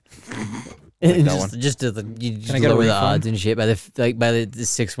one's mine. And that one. just to the, you just I get a lower the refund? odds and shit. By the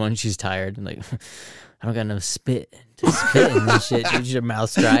sixth one, she's tired and like, I don't got enough spit to spit in this shit. Dude, your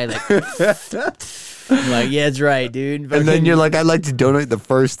mouth's dry. Like, I'm like, yeah, it's right, dude. And then you're like, I'd like to donate the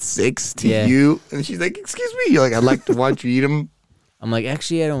first 6 to Yeah. you. And she's like, excuse me. You're like, I'd like to watch you eat them. I'm like,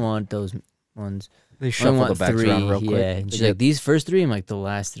 actually, I don't want those ones. They I shuffle want the bags 3. around real quick. Yeah, They and she's get- like, these first 3. I'm like, the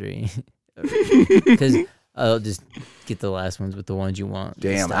last 3, because I'll just get the last ones with the ones you want. the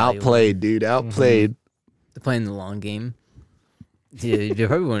Damn, style you want. outplayed, dude. Outplayed. They're playing the long game. Yeah, they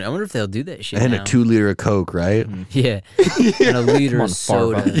probably won't. I wonder if they'll do that shit And now. a 2-liter of Coke, right? Yeah, and a liter Come on, of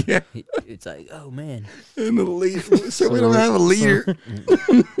soda. Farva. Yeah. It's like, oh man, And a liter. So we don't have a liter.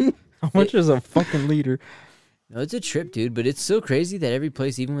 How much is a fucking liter? no, it's a trip, dude. But it's so crazy that every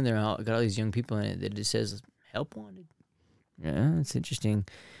place, even when they're out, got all these young people in it, that it says help wanted. Yeah, it's interesting.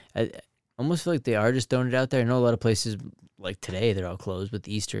 I almost feel like they are just throwing it out there. I know a lot of places like today they're all closed with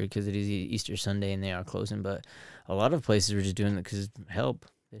Easter because it is Easter Sunday and they are closing. But a lot of places are just doing it because help.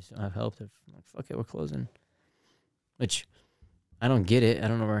 They just don't have help. They're like, fuck it, we're closing. Which I don't get it. I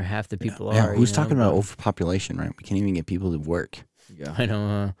don't know where half the people Yeah, are. who's you know, talking about but- overpopulation, right? We can't even get people to work. Yeah. I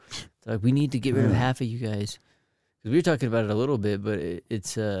know. It's like we need to get rid of half of you guys. 'Cause we were talking about it a little bit, but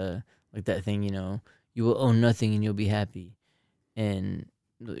it's like that thing, you know, you will own nothing and you'll be happy, and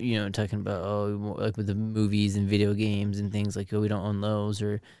you know, talking about like with the movies and video games and things like, oh, we don't own those,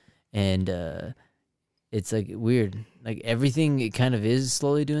 and it's like weird, like everything it kind of is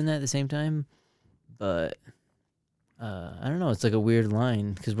slowly doing that at the same time, but. I don't know. It's like a weird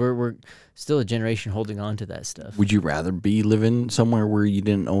line because we're still a generation holding on to that stuff. Would you rather be living somewhere where you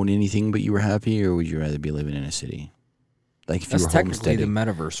didn't own anything but you were happy, or would you rather be living in a city? Like if That's you were technically the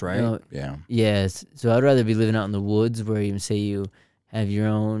homesteading. metaverse, right? You know, Yeah. yes. So I'd rather be living out in the woods where you say you have your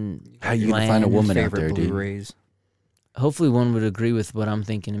own. How you gonna find a land. woman out Favorite there, dude? Blu-rays. Hopefully, one would agree with what I'm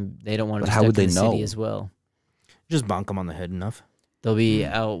thinking, and they don't want to But be how stuck would in they the city know? as well. Just bonk them on the head enough. They'll be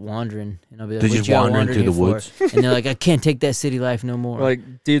out wandering, and I'll be like, They're "What just you out wandering through the here for?" woods. And they're like, "I can't take that city life no more."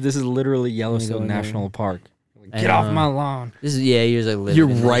 Like, dude, this is literally go Yellowstone in there. National Park. Get off my lawn. This is you're like living You're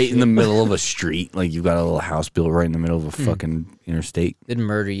in that right in shit. the middle of a street. Like you've got a little house built right in the middle of a fucking interstate. They'd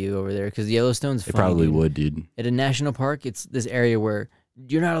murder you over there because Yellowstone's They funny, probably dude. would, dude. At a national park, it's this area where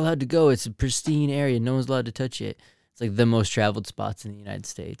you're not allowed to go. It's a pristine area. No one's allowed to touch it. It's like the most traveled spots in the United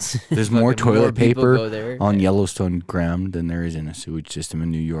States. There's more Fucking toilet people paper go there. on Yellowstone ground than there is in a sewage system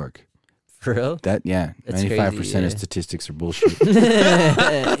in New York. For real? That 95% crazy, yeah. of statistics are bullshit.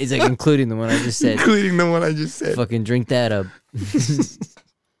 It's like including the one I just said. Including the one I just said. Fucking drink that up.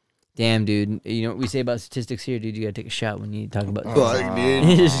 Damn, dude. You know what we say about statistics here, dude? You gotta take a shot when you talk about. Fuck,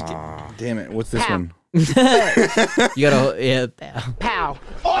 dude. Just kidding. Damn it. What's this one? You gotta, pow.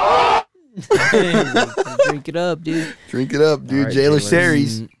 Drink it up, dude. Drink it up, dude. All right, Jailer Jailers.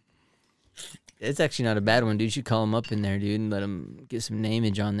 Series. It's actually not a bad one, dude. You should call them up in there, dude, and let them get some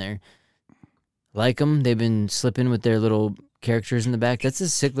nameage on there. Like them, they've been slipping with their little characters in the back. That's a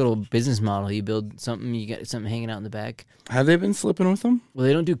sick little business model. You build something, you got something hanging out in the back. Have they been slipping with them? Well,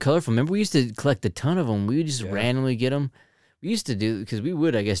 they don't do colorful. Remember, we used to collect a ton of them. We would just randomly get them. We used to do, because we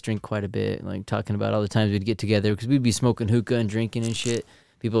would, I guess, drink quite a bit, like talking about all the times we'd get together, because we'd be smoking hookah and drinking and shit.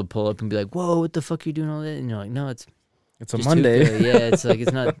 People would pull up and be like, whoa, what the fuck are you doing all that? And you're like, no, it's It's a just Monday. hookah. Yeah, it's like,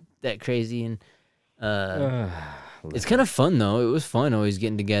 it's not that crazy. And it's kind of fun, though. It was fun always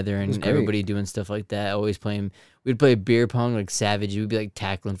getting together and great. everybody doing stuff like that. Always playing. We'd play beer pong like savage. We'd be like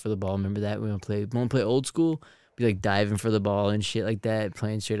tackling for the ball. Remember that? We want to play old school. Be like diving for the ball and shit like that.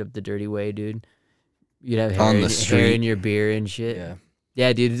 Playing straight up the dirty way, dude. You'd have hair, On the hair street. in your beer and shit. Yeah.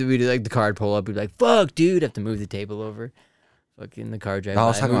 Yeah, dude. We'd do like the card pull up. We'd be like, fuck, dude. Have to move the table over. Fucking the car drive I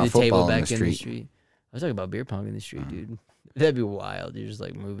was by. talking Move about the table football in back the in the street. street. I was talking about beer pong in the street, dude. That'd be wild. You're just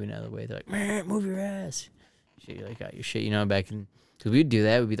like moving out of the way. They're like, man, move your ass. Shit, you're like, got your shit, back in. Because we'd do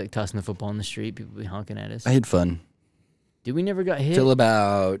that. We'd be like tossing the football in the street. People would be honking at us. I had fun. Dude, we never got hit. Till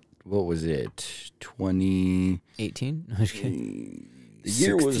about, what was it? 20... 18? No, I'm just kidding. The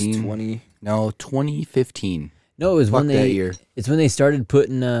year was 16? 20. No, 2015. No, it was Fuck when that they. year. It's when they started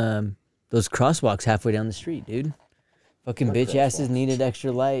putting those crosswalks halfway down the street, dude. Fucking bitch asses needed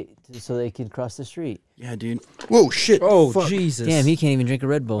extra light so they could cross the street. Yeah, dude. Whoa, shit. Oh, Fuck. Jesus. Damn, he can't even drink a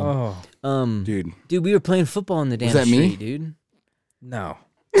Red Bull. Oh, Dude. Dude, we were playing football in the damn that me? street, dude. no.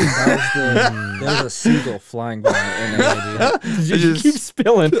 That was there was a seagull flying by in there, dude. just- keep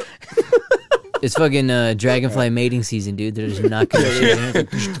spilling. It's fucking dragonfly mating season, dude. They're just knocking the shit in.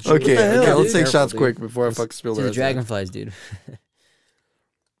 It's like, Okay, hell, okay, dude? let's take Careful, shots dude. quick before I fuck spill to the the rest of it. dragonflies, dude.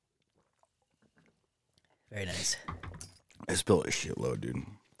 Very nice. I spilled a shitload, dude.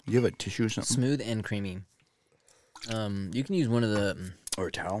 You have a tissue or something? Smooth and creamy. You can use one of the Or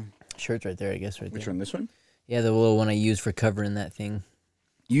a towel? shirts right there, I guess, right Which there. one? This one? Yeah, the little one I use for covering that thing.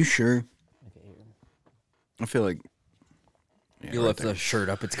 You sure? Okay, here. I feel like... Yeah, You right lift there. the shirt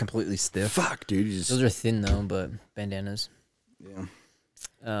up, it's completely stiff. Fuck, dude. You just... Those are thin though, but bandanas. yeah.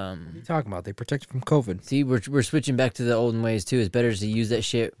 What are you talking about? They protect you from COVID. See, we're switching back to the olden ways too. It's better to use that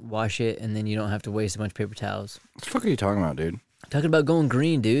shit, wash it, and then you don't have to waste a bunch of paper towels. What the fuck are you talking about, dude? Talking about going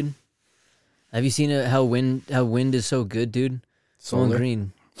green, dude. Have you seen how wind is so good, dude? Going Solar?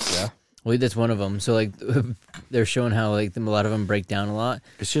 green. Yeah. Well, that's one of them. So like, they're showing how like a lot of them break down a lot.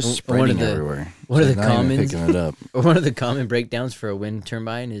 It's just One of spreading the- everywhere. one of It's the not even commons- picking it up. Or one of the common breakdowns for a wind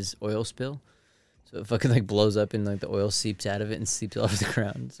turbine is oil spill. So it fucking like blows up and like the oil seeps out of it and seeps all over the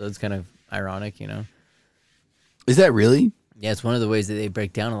ground. So it's kind of ironic, Is that really? Yeah, it's one of the ways that they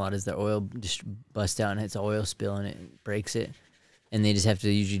break down a lot is the oil just busts out and hits an oil spill and it breaks it. And they just have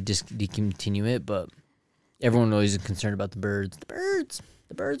to usually discontinue it, but everyone always is concerned about the birds. The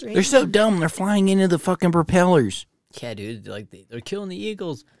birds are They're so dumb. They're flying into the fucking propellers. Yeah, dude, like they're killing the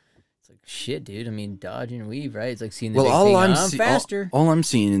eagles. It's like shit, dude. I mean, dodge and weave, right? It's like seeing the Well, big all thing. I'm Faster. all I'm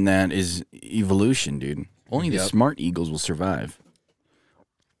seeing in that is evolution, dude. Only the Yep. smart eagles will survive.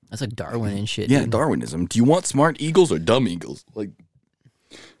 That's like Darwin and shit. Yeah, dude. Darwinism. Do you want smart eagles or dumb eagles? Like,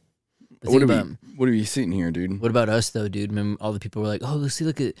 The thing about- what are you sitting here, dude? What about us though, dude? Remember all the people were like, "Oh, look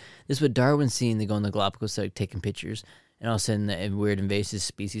at this! Is what Darwin's seeing." They go in the Galapagos, start taking pictures, and all of a sudden, the weird invasive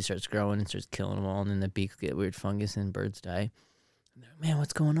species starts growing and starts killing them all, and then the beaks get weird fungus and birds die. And they're like, man,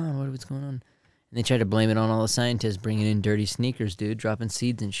 what's going on? What's going on? And they try to blame it on all the scientists bringing in dirty sneakers, dude, dropping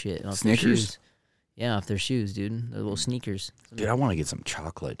seeds and shit off their Snickers? shoes. Yeah, off their shoes, dude. Their little sneakers. Dude, I want to get some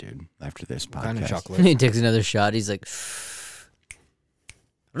chocolate, dude. After this podcast, Kind of chocolate. He takes another shot. He's like,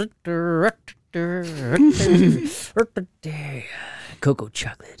 cocoa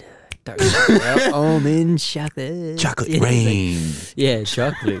chocolate, dark chocolate, almond chocolate, chocolate rain. Yeah,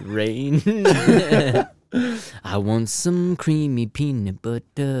 chocolate rain. I want some creamy peanut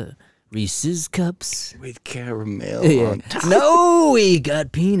butter, Reese's cups. with caramel Yeah. on top. No, we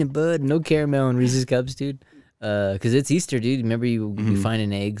got peanut butter, no caramel and Reese's cups, dude. Because it's Easter, dude. Remember you be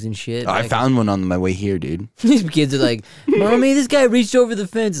finding eggs and shit? I found one on my way here, dude. These kids are like, "Mommy, this guy reached over the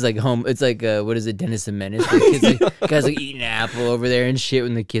fence." It's like home. It's like what is it, Dennis the Menace? The kids guy's like eating an apple over there and shit.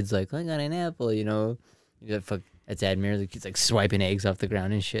 When the kid's like, "I got an apple," you know. You're like, fuck, that's Admir. The kid's like swiping eggs off the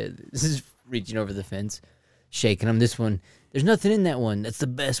ground and shit. This is reaching over the fence, shaking them. This one, there's nothing in that one. That's the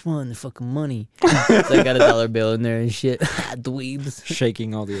best one. The fucking money. So I got a $1 bill in there and shit. Dweebs.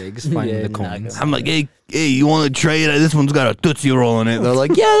 Shaking all the eggs, finding Yeah, the knock coins. 'em. I'm like, hey, you want to trade? This one's got a Tootsie Roll in it. They're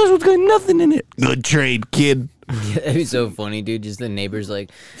like, yeah, this one's got nothing in it. Good trade, kid. Yeah, that'd be so funny, dude. Just the neighbors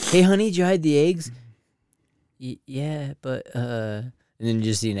like, "Hey, honey, did you hide the eggs?" Yeah, but and then you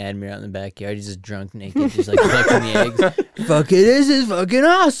just see an Admir out in the backyard. He's just drunk, naked, just like collecting the eggs. Fuck it, this is fucking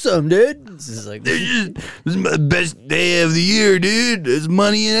awesome, dude. This is like, This is my best day of the year, dude. There's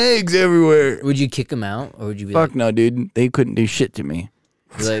money and eggs everywhere. would you kick him out, or would you be Fuck no, dude. They couldn't do shit to me.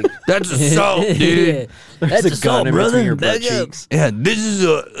 like, That's assault, dude. Yeah, that's There's a gun assault, in brother. between your butt Back up. cheeks. Yeah, this is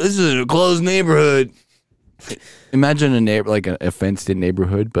a closed neighborhood. Imagine a fenced-in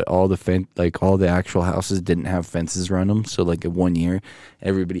neighborhood, but all the actual houses didn't have fences around them. So like in 1 year,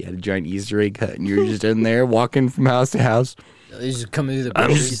 everybody had a giant Easter egg hut, and you're just in there walking from house to house. He's just coming through the I'm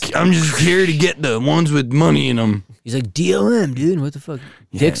bushes. just here to get the ones with money in them. He's like, DLM, dude. What the fuck?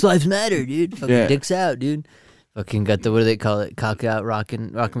 Yeah. Dicks lives matter, dude. Fucking Yeah. dicks out, dude. Fucking got the, what do they call it? Cock out,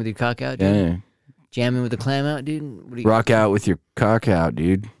 rocking with your cock out, dude. Yeah, Jamming with the clam out, dude. What do you rock out with your cock out,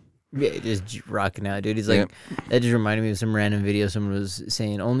 dude. Yeah, just rocking out, dude. He's like, Yep. that just reminded me of some random video someone was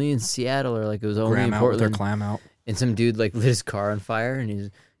saying only in Seattle, or like it was only Graham in out with their Portland. clam out. And some dude like lit his car on fire,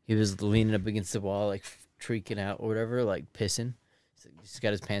 and he was leaning up against the wall, like freaking out or whatever, like pissing. He's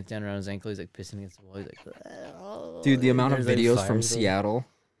got his pants down around his ankle. He's like pissing against the wall. He's like, oh. Dude, the amount of There's, like, videos fires from going. Seattle.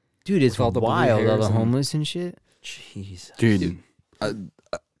 Dude, it's with all the blue wild. All hairs the and- homeless and shit. Jeez. Dude,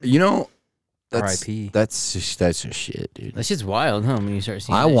 you know, R.I.P. That's just shit, dude. That shit's wild, huh? When you start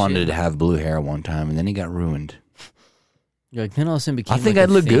seeing I that wanted shit. to have blue hair one time, and then he got ruined. You're like, then all of a sudden became I think like I'd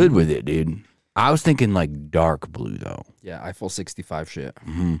a look thing. good with it, dude. I was thinking like dark blue though. Yeah, I full 65 shit.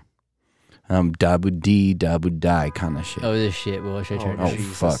 Mm-hmm. Dabu dee, dabu die kind of shit. Oh, this shit. Well, should I turn Oh, Oh, it?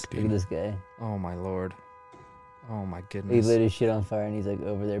 Jesus. fuck, Look at dude. this guy. Oh my lord. Oh my He goodness. lit his shit on fire, and he's like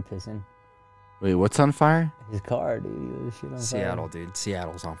over there pissing. Wait, what's on fire? His car, dude. He lit his shit on Seattle, fire. dude.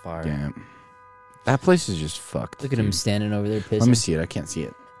 Seattle's on fire. Damn. That place is just fucked. Look at him dude. standing over there pissing. Let me see it. I can't see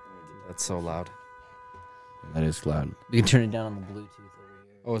it. That's so loud. That is loud. We can turn it down on the Bluetooth over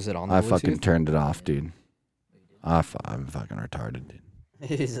here. Oh, is it on the I Bluetooth? fucking turned it off, dude. I'm fucking retarded, dude.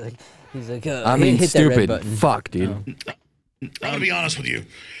 he's like, I mean, hit that red stupid. button. Fuck, dude. Oh. I'm gonna be honest with you.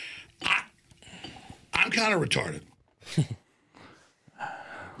 I'm kind of retarded.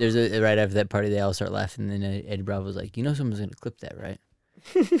 There's a right after that party, they all start laughing, and then Eddie Bravo's like, "You know, someone's gonna clip that, right?"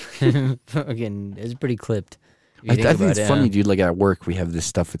 Fucking, it's pretty clipped. If you I think about it's it, funny, huh? dude. Like at work, we have this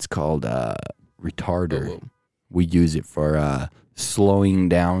stuff. It's called retarder. Whoa, whoa. We use it for slowing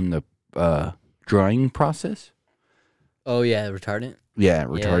down the drawing process. Oh yeah, retardant. Yeah,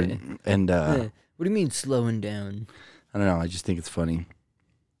 retarded. And What do you mean slowing down? I don't know. I just think it's funny.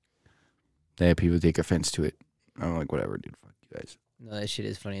 That people take offense to it. I'm like, whatever, dude. Fuck you guys. No, that shit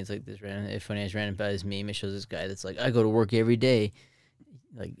is funny. It's like this random. It's funny. I just ran by this meme. It shows this guy that's like, "I go to work every day,"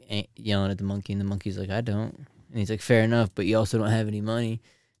 like yelling at the monkey, and the monkey's like, "I don't." And he's like, "Fair enough, but you also don't have any money."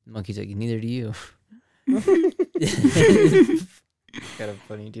 The monkey's like, "Neither do you." Kind of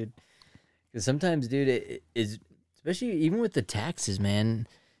funny, dude. Because sometimes, dude, it is, especially even with the taxes, man.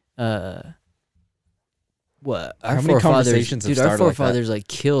 What our How many forefathers, conversations have dude, our started like that? forefathers like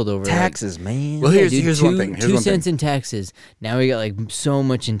killed over like, Taxes, man. Well, yeah, here's dude, here's one thing. Here's two one cents thing. in taxes. Now we got like so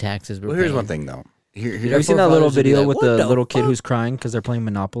much in taxes. We're Well, here's paying. one thing though. Here, Have you seen that little forefathers would be video like, with "What the the little kid fuck?" who's crying because they're playing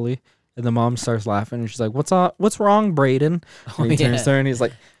Monopoly? And the mom starts laughing and she's like, What's wrong, Braden? Oh, And he turns yeah. to her and he's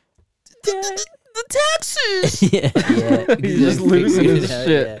like, the taxes. yeah. He's just Figured losing it his out,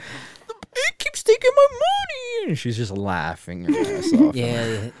 shit. Yeah. It keeps taking my money. And she's just laughing her ass off.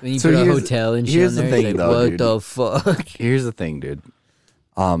 Yeah, when you So put a here's- hotel and shit here's on the there, thing, he's like, though, what dude. the fuck? Here's the thing, dude.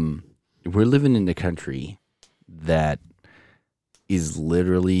 We're living in a country that is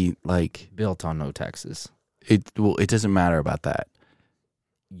literally like Built on no taxes. it. Well, it doesn't matter about that.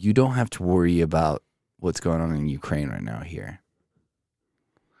 You don't have to worry about what's going on in Ukraine right now here.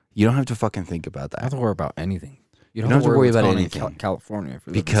 You don't have to fucking think about I don't that have to worry about anything. You don't have to worry what's about going on in anything. California if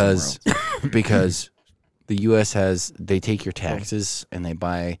you're living somewhere because else. because the U.S. they take your taxes and they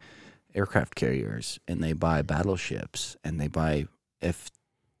buy aircraft carriers and they buy battleships and they buy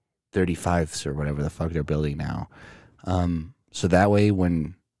F-35s or whatever the fuck they're building now. So that way,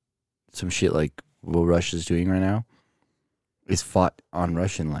 when some shit like what Russia's doing right now, is fought on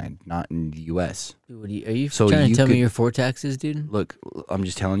Russian land, not in the U.S. Dude, are you So trying you to tell me could- you're for taxes, dude? Look, I'm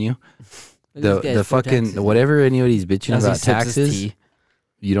just telling you. Look at this guy's The for fucking taxes. whatever anybody's bitching As he about sips his taxes, tea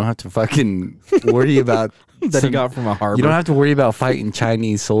you don't have to fucking worry about that he some- got from a harbor. You don't have to worry about fighting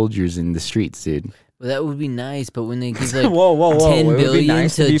Chinese soldiers in the streets, dude. Well, that would be nice, but when they give like whoa! 10 It would be billion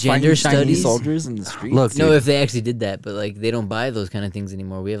nice to be gender fighting Chinese studies. soldiers in the streets. Look, No, dude, if they actually did that, but like they don't buy those kind of things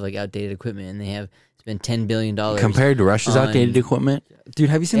anymore. We have like outdated equipment, and they have spent $10 billion. compared to Russia's on- outdated equipment,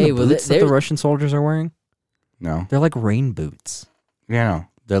 dude, have you seen Hey, the well, boots that the they're- Russian soldiers are wearing? no, They're like rain boots. no,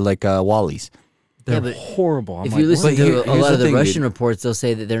 they're like Wallies. They're but horrible. I'm if like, you listen But to here- a here's lot the of the thing, Russian dude. reports, they'll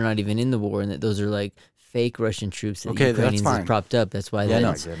say that they're not even in the war and that those are like fake Russian troops that Okay, the that's Ukrainians fine. have propped up. That's why Yeah, no.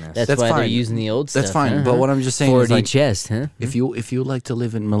 that's, goodness. that's That's why they're fine. using the old stuff. That's fine. huh? But what I'm just saying Forward is like, chest, huh? if you like to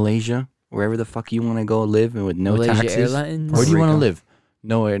live in Malaysia, wherever the fuck you want to go live, and with no Malaysia taxes, Airlines? where do you want to Rico. live?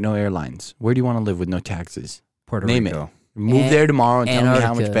 No airlines. Where do you want to live with no taxes? Puerto Name Rico. Move there tomorrow and tell me how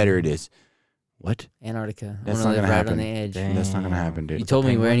Antarctica. much better it is. What? Antarctica. I That's want not to live gonna right happen. on the edge. Dang. That's not gonna happen, dude. You told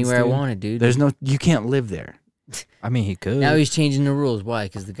me where penguins, anywhere I dude. wanted, dude. There's no. You can't live there. I mean, he could. Now he's changing the rules. Why?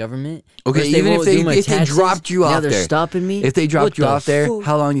 Because the government. Okay, First even if won't they do my if they taxes, dropped you now off they're there, stopping me. if they dropped What you the off there, fuck?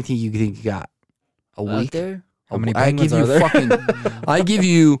 how long do you think you got? A Out week? there? How many I give penguins you are there? fucking. I give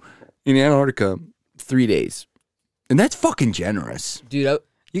you in Antarctica 3 days, and that's fucking generous. Dude,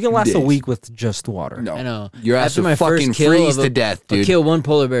 You can last a days. week with just water. No, I know. Your ass After would my first fucking kill freeze of a- to death, I'll dude. kill one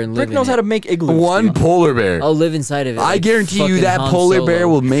polar bear and live Rick knows in how it. to make igloos. One dude. polar bear. I'll live inside of it. I like guarantee you fucking that Han polar bear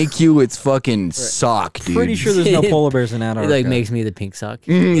Solo. will make you its fucking sock, dude. Pretty sure there's no polar bears in It Antarctica. like makes me the pink sock.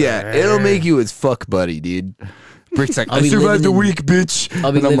 Yeah, it'll make you its fuck buddy, dude. Brick's like, I'll I be survived living a in- week, bitch.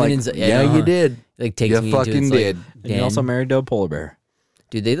 I'll be And I'm living like, inside- Yeah, yeah, you did. Like takes You me fucking into its, did. Like, And you also den. married to a polar bear.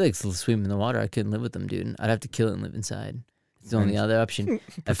 Dude, they like swim in the water. I couldn't live with them, dude. I'd have to kill it and live inside. It's the only other option.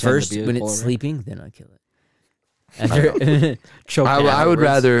 At to first, be a when polar it's bear. sleeping, then I'd kill it. After, Choke it I would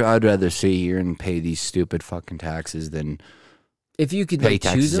afterwards. I'd rather sit here and pay these stupid fucking taxes than if you could pay like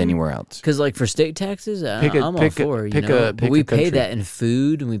choose taxes them, anywhere else. because like for state taxes, Pick a- I'm pick a- all for pick you know. a- But pick we a pay country. that in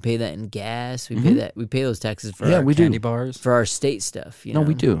food and we pay that in gas. We pay Mhm. that. We pay those taxes for Yeah, our, we do. Candy bars. for our state stuff. You No, know?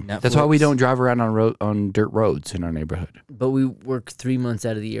 we do. That's why we Netflix. don't drive around on dirt roads in our neighborhood. But we work 3 months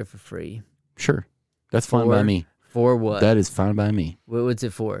out of the year for free. Sure, that's fine by For- me. For what? That is fine by me. What's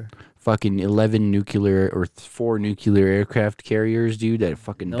it for? Fucking 11 nuclear or 4 nuclear aircraft carriers, dude, that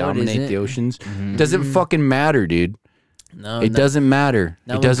fucking No, it dominate isn't. the oceans. Mhm. Doesn't fucking matter, dude. No, It no- doesn't matter.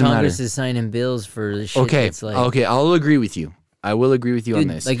 Now It when doesn't Congress matter. is signing bills for the shit Okay, that's like, okay, I'll agree with you. I will agree with you on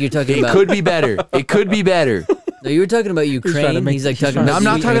dude, this. like you're talking It about. could be better. It could be better. No, you were talking about trying to Ukraine. make- He's like he's talking trying No, about. I'm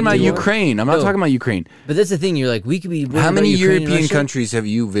not talking about Ukraine. Ukraine. I'm not No. talking about Ukraine. But that's the thing. You're like, we could be. worried How about many Ukraine and European Russia. countries have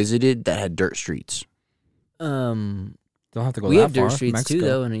you visited that had dirt streets? Don't have to go We that have dirt far. streets Mexico. too,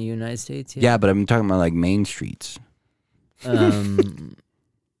 though, in the United States. Yeah, but I'm talking about like main streets.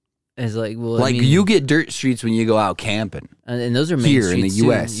 As like, well, Like I mean, you get dirt streets when you go out camping. and those are main here in the streets,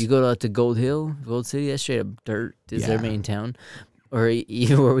 too. US. You go out to Gold Hill, Gold City. That's straight up dirt. Is their Yeah. main town, or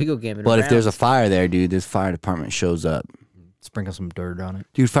even where we go camping. But if there's a around. fire there, dude, this fire department shows up. Sprinkle some dirt on it.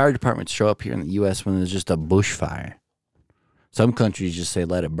 Dude, fire departments show up here in the U.S. when there's just a bushfire. Some countries just say,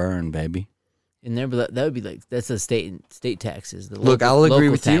 let it burn, baby. in there, but that would be like that's a state taxes. The Look, local, I'll agree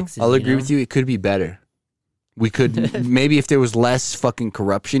local with taxes, you. I'll agree know? with you. It could be better. We could, maybe if there was less fucking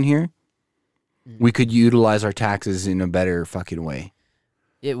corruption here, we could utilize our taxes in a better fucking way.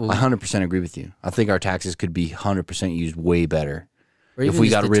 It will, I 100% agree with you. I think our taxes could be 100% used way better. or If even we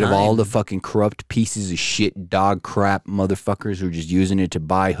just got the rid of all time. the fucking corrupt pieces of shit, dog crap motherfuckers who are just using it to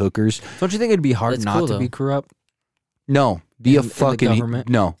buy hookers. Don't you think it'd be hard That's not cool, to be though. corrupt No, be In a the fucking government?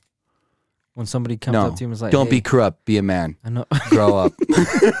 no, when somebody comes no. up to you and is like, Don't hey, be corrupt. Be a man. I know. Grow up.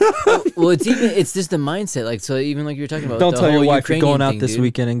 Well, it's just the mindset. Like so, even like you were talking about. Don't the tell your whole wife you're Ukrainian going out thing, this dude.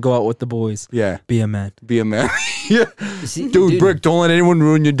 weekend and go out with the boys. Yeah, Be a man. be a man. Yeah, See, dude, Brick. Don't let anyone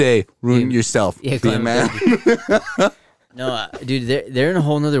ruin your day. Ruin Yeah. yourself. Yeah, be a climb man. No, dude, they're in a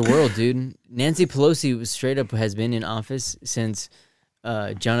whole nother world, dude. Nancy Pelosi was straight up has been in office since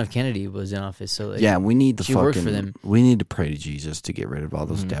John F. Kennedy was in office. So like, Yeah, we need the She worked fucking. for them. We need to pray to Jesus to get rid of all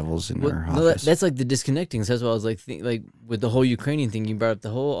those devils in well, our no, office. that's like the disconnecting. So that's why I was like, like with the whole Ukrainian thing, you brought up the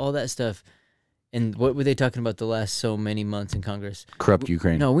whole all that stuff. And what were they talking about the last so many months in Congress? Corrupt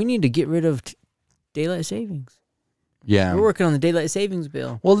Ukraine. No, we need to get rid of daylight savings. Yeah. We're working on the daylight savings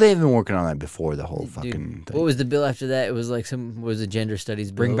bill. Well, they've been working on that before the whole Dude, fucking thing. what was the bill after that? It was like a gender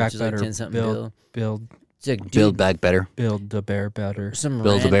studies bill. Bring back which is like better. 10-something bill. Build It's like, dude, Build Back Better. build the bear better. some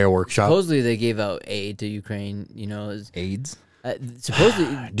Build a rant- Bear Workshop. Supposedly they gave out aid to Ukraine. You know, AIDS.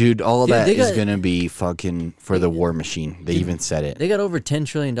 supposedly Dude, all of Dude, that they is got- going to be fucking for the war machine. They even said it. they got over $10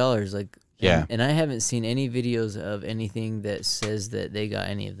 trillion. Like Yeah. And I haven't seen any videos of anything that says that they got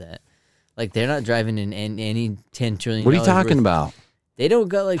any of that. Like, they're not driving in any $10 trillion. What are you talking about? They don't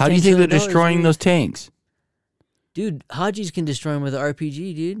got like. How do you think they're destroying those tanks? Dude, Hajis can destroy them with an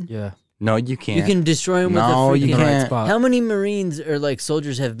RPG, dude. Yeah. No, you can't. You can destroy them with a No, freaking. you can't. How many Marines or like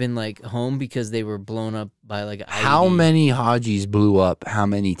soldiers have been like home because they were blown up by like an IED? How many Hajis blew up? How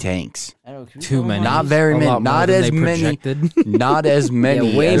many tanks? I don't know, Too many. Not very A many. lot more Not than as they many. projected. Not as many.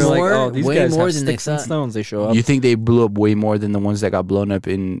 Yeah, way as- They're like, more- oh, these way guys more have than they sticks and thought. stones. They show up. You think they blew up way more than the ones that got blown up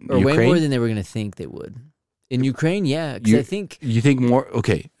in Or Ukraine? way more than they were gonna think they would. In Ukraine, yeah, because You- I think You think more?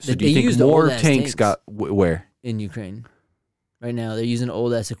 Okay, so They- do you they think used more old-ass tanks tanks. got where? in Ukraine, right now they're using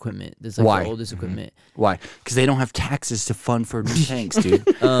old ass equipment. That's like Why? the oldest equipment. Why? Because they don't have taxes to fund for new tanks, dude.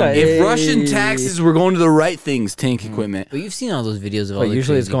 Hey. If Russian taxes were going to the right things, tank equipment. But you've seen all those videos of all. But the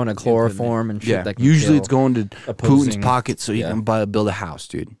usually it's crazy going to equipment. chloroform and shit Yeah, that can usually kill it's going to Putin's opposing- pocket so he yeah. can build a house,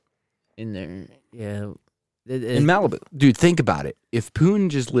 dude. in there. Yeah, in Malibu. Dude, think about it. If Putin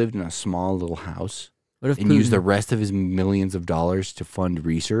just lived in a small little house what if and used the Putin? rest of his millions of dollars to fund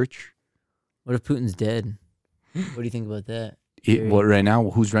research, What if Putin's dead? What do you think about that? well, right now,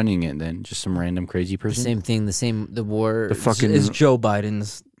 who's running it then? Just some random crazy The person? same thing. The war. The fucking Is Joe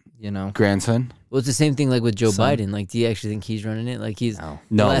Biden's, grandson? Well, it's the same thing like with Joe Son. Biden. Like, do you actually think he's running it? Like he's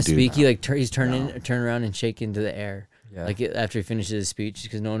No, last dude. week he like he's turn around and shake into the air. Yeah. Like after he finishes his speech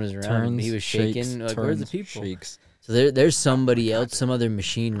because no one was around. turns, he was shakes, shaking. Like, where's the turns, people? Shakes. So there's somebody else, some other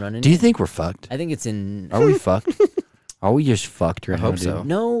machine running. Do you it. think we're fucked? I think it's in. Are we fucked? Are we just fucked right I now, hope dude? so.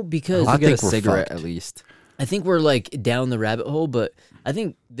 No, because I Get think a we're cigarette fucked. at least. I think we're like down the rabbit hole. But I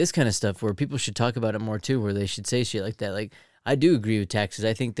think this kind of stuff where people should talk about it more too, where they should say shit like that. Like I do agree with taxes.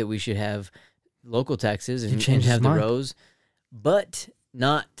 I think that we should have local taxes and changed his have the mind. rows, but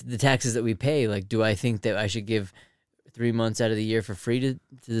not the taxes that we pay. Like, do I think that I should give 3 months out of the year for free to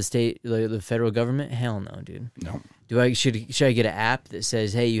the state, like the federal government? Hell no, dude. No. Should I get an app that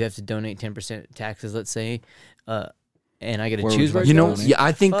says, hey, you have to donate 10% taxes, let's say, and I get to Where choose would where you it You know, goes? yeah,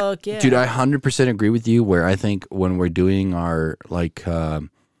 I think, Fuck yeah. dude, I 100% agree with you. Where I think when we're doing our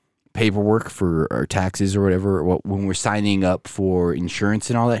paperwork for our taxes or whatever, when we're signing up for insurance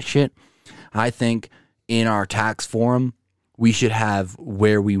and all that shit, I think in our tax form we should have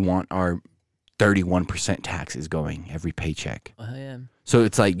where we want our 31% taxes going every paycheck. Oh, yeah. So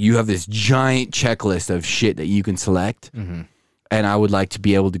it's like you have this giant checklist of shit that you can select. And I would like to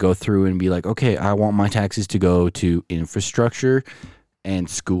be able to go through and be like, okay, I want my taxes to go to infrastructure and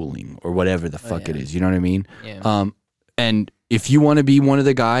schooling or whatever the fuck it yeah. is. You know what I mean? Yeah. And if you want to be one of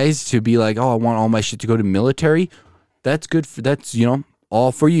the guys to be like, oh, I want all my shit to go to military, that's good. That's,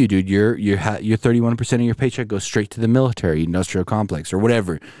 all for you, dude. Your 31% of your paycheck goes straight to the military industrial complex or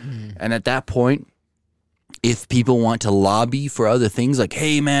whatever. And at that point, if people want to lobby for other things like,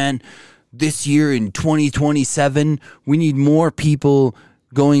 hey, man, this year in 2027, we need more people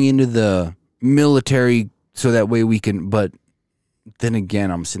going into the military so that way we can. But then again,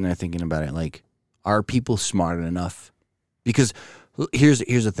 I'm sitting there thinking about it like, are people smart enough? Because here's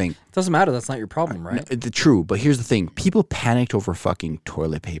the thing. Doesn't matter. That's not your problem, right? True, but here's the thing. People panicked over fucking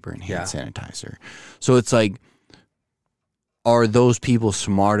toilet paper and hand sanitizer. So it's like, are those people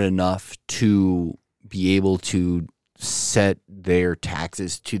smart enough to be able to set their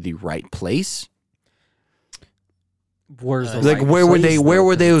taxes to the right place? Where's the Like right where would place, they though? where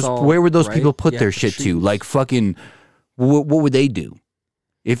would 'Cause those it's all where would those right. people put You their have to shit to? choose. Like fucking what would they do?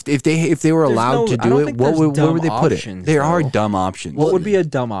 If they were There's allowed to I do don't it, think where there's would dumb they put it? options, There are though. dumb options. What would be a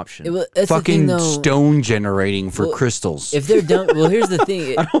dumb option? That's the thing, fucking though. stone generating for Well, crystals. If they're done, well, here's the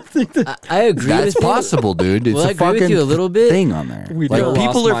thing. I don't think that I agree That's with you. possible, dude. It's Well, I a agree with fucking you a little bit. thing on there. we Like do a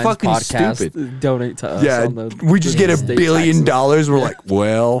people Lost are Minds fucking podcast, stupid. Donate to us. Yeah, on the we just get state $1 billion. taxes. We're like,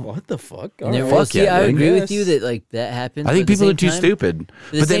 well, What the fuck? And then, All well, right. see, I dude. agree with Yes. you that like that happens. I think but at the people are same too time- stupid.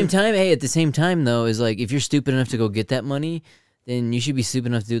 But at the same time, hey, at the same time though, is like if you're stupid enough to go get that money, then you should be stupid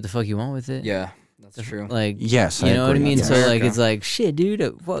enough to do what the fuck you want with it. Yeah, that's true. Like, Yes, you I know what I agree. mean. Yes. So like, America. it's like shit, dude.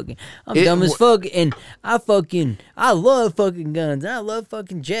 I'm It dumb as w- fuck, and I love fucking guns. I love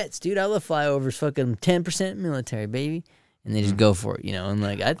fucking jets, dude. I love flyovers. Fucking 10% military, baby. And they just go for it, And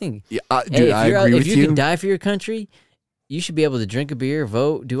like, I think, Yeah, hey, dude, if I you're out, agree if with you you. can die for your country, you should be able to drink a beer,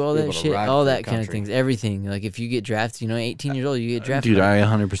 vote, do all Be that able to shit, ride all for your that kind of country. things, everything. Like if you get drafted, 18 years old, you get drafted. Dude, I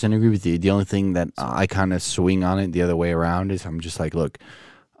 100% agree with you. The only thing that I kind of swing on it the other way around is I'm just like, look,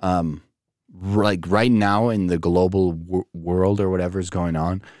 like right now in the global world or whatever is going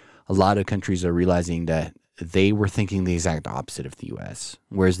on, a lot of countries are realizing that they were thinking the exact opposite of the U.S.,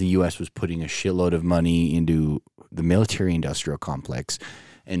 whereas the U.S. was putting a shitload of money into the military industrial complex.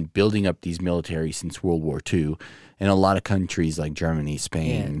 and building up these military since World War II. And a lot of countries like Germany,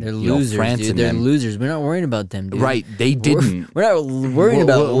 Spain, they're losers, France, dude. and They're them. losers. We're not worrying about them, dude. Right? They didn't. We're not worrying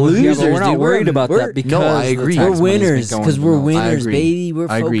about Well, losers. Yeah, but we're not dude. worried about that because No, I agree. the tax we're money's been winners going because to we're the military. winners, agree. baby. We're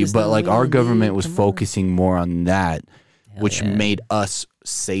I agree, focused but on like our winning, government dude. was Come on. focusing more on that, Hell which yeah. made us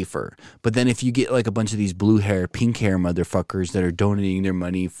safer. But then if you get like a bunch of these blue hair, pink hair motherfuckers that are donating their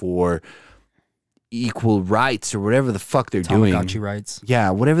money for equal rights or whatever the fuck they're doing, Tamagotchi rights. yeah,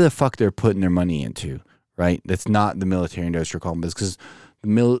 whatever the fuck they're putting their money into, right? That's not the military industrial complex because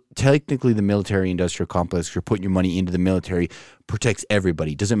technically the military industrial complex, you're putting your money into the military, protects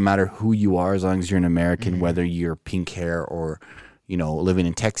everybody. Doesn't matter who you are as long as you're an American, whether you're pink hair or, living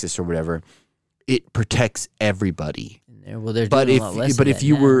in Texas or whatever. It protects everybody. Well, they're But doing if a lot less but of if that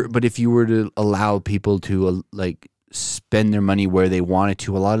you now. were to allow people to spend their money where they wanted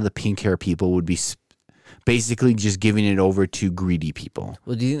to, a lot of the pink hair people would be basically just giving it over to greedy people.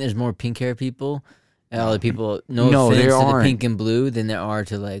 Well, do you think there's more pink hair people? All the people, No, offense there to the aren't. pink and blue, than there are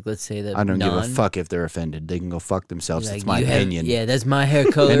to let's say the I don't give a non. fuck if they're offended. They can go fuck themselves. Like, It's my you have- opinion. yeah, that's my hair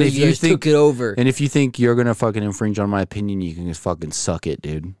color. And if you you guys think- took it over. And if you think you're gonna fucking infringe on my opinion, you can just fucking suck it,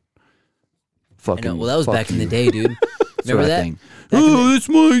 dude. I Fucking. know. Well, that was fuck back in the you. day, dude. That's Remember what I that? think. Back in the- Oh, that's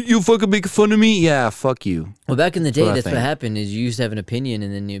my. You fucking making fun of me? Yeah, fuck you. Well, back in the day, what I that's what think. happened. Is you used to have an opinion,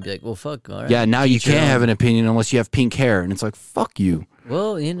 and then you'd be like, "Well, fuck, all right." Yeah, now you Each your can't own. have an opinion unless you have pink hair, and it's like fuck you,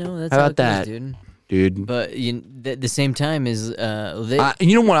 Well, that's How how about it that? goes, dude. dude. But the same time is they.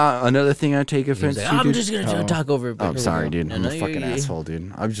 You know what? Another thing I take he was offense like, to. I'm dude? just gonna talk over. it, Oh, but- sorry, dude. No, I'm no, a fucking you're- asshole,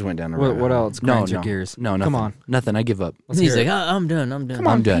 dude. I just went down the What- rabbit what hole. else No, grinds your no, gears? no, Come nothing. on. Nothing. I give up. Let's He's hear like, it. I'm done. I'm done. Come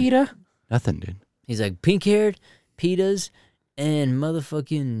on, I'm done. PETA. Nothing, dude. He's like pink haired, pitas, and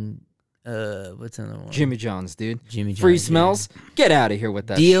motherfucking what's another one? Jimmy John's, dude. Jimmy Free John's, yeah. smells. Get out of here with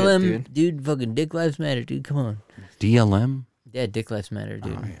that DLM, shit, dude. fucking Dick Lives Matter, dude. Come on. DLM. Yeah, Dick Lives Matter,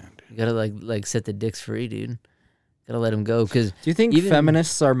 dude. Oh, yeah, dude. You gotta like set the dicks free, dude. Gotta let them go, cause Do you think even-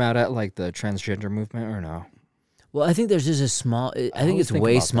 feminists are mad at like the transgender movement or no? well, I think there's just a small. I think always it's think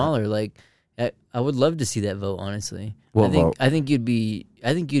way about that. smaller. Like, I would love to see that vote. Honestly, What vote? I think you'd be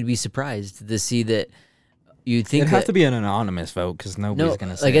surprised to see that. You'd think It'd have that- to be an anonymous vote because nobody's no,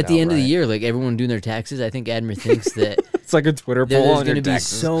 gonna say like it at the end of the outright. year, like everyone doing their taxes. I think Admer thinks that It's like a Twitter poll there's on going your to be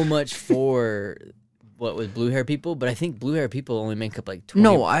taxes. so much for what with blue hair people, but I think blue hair people only make up like 20,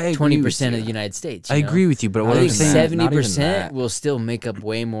 No, I agree with 20% of you. the United States. I you know? agree with you, but what I I'm think saying- saying, not even 70% that. will still make up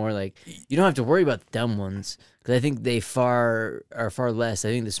way more. Like you don't have to worry about the dumb ones because I think they are far less. I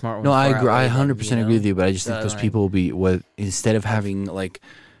think the smart ones. no, I far agree. I outweigh them, 100% you agree know? with you, but I just think So, those like- people will be what instead of having like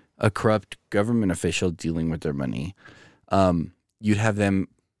a corrupt government official dealing with their money, you'd have them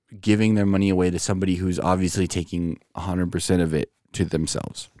giving their money away to somebody who's obviously taking 100% of it to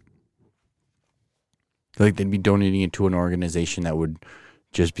themselves. Like they'd be donating it to an organization that would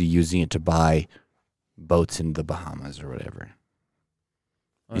just be using it to buy boats in the Bahamas or whatever.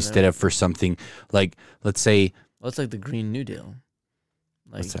 Oh, Instead no. of for something like, let's say, Well, it's like the Green New Deal.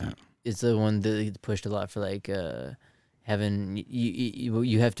 Like what's that? it's the one that pushed a lot for like having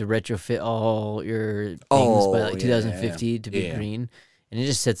you have to retrofit all your things by like Oh, 2050 to be yeah. green, and it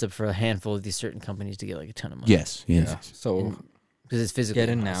just sets up for a handful of these certain companies to get like a ton of money. Yes, yes. Yeah. So because it's physically Get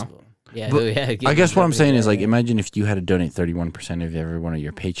in now. impossible. Yeah, But yeah. get I in guess what I'm companies saying that is like, are- imagine if you had to donate 31% of every one of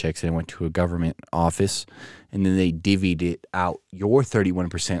your paychecks and it went to a government office, and then they divvied it out your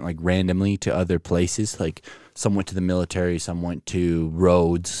 31% like randomly to other places. Like some went to the military, some went to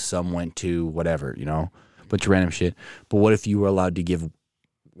roads, some went to whatever, bunch of random shit. But what if you were allowed to give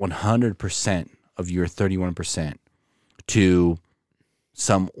 100% of your 31% to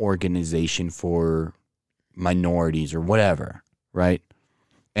some organization for minorities or whatever, right?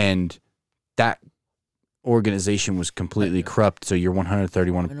 And that organization was completely corrupt, so your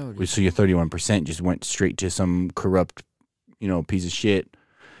 131, Minorities. so your 31% just went straight to some corrupt, piece of shit,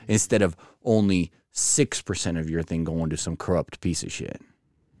 instead of only 6% of your thing going to some corrupt piece of shit,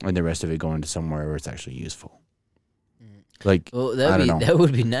 and the rest of it going to somewhere where it's actually useful. Like, Well, I don't know. that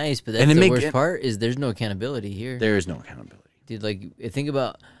would be nice, but that's And it the make- worst part is there's no accountability here. there is no accountability. Dude, like think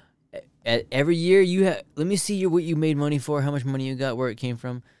about every year you have. Let me see what you made money for, how much money you got, where it came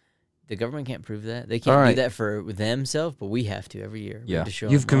from. The government can't prove that. They can't All right. do that for themselves, but we have to every year. We have Yeah. to show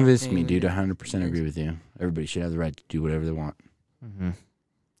You've them convinced me, marketing. dude. 100% agree with you. Everybody should have the right to do whatever they want.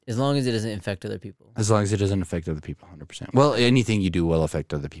 As long as it doesn't infect other people. As long as it doesn't affect other people, 100%. Well, anything you do will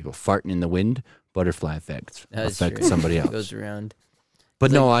affect other people. Farting in the wind, butterfly effects That's affect true. somebody It else. goes around.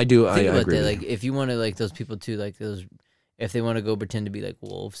 But Like, no, I do. I Think about agree. that. with Like you. if you want to like those people too, like those, if they want to go pretend to be like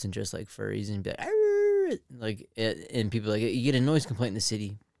wolves and just like furries and be like, "Arr!" like, and people like you get a noise complaint in the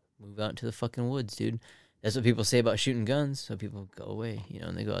city, move out into the fucking woods, dude. That's what people say about shooting guns. So people go away,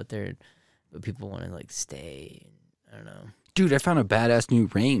 and they go out there, but people want to like stay. I don't know. Dude, I found a badass new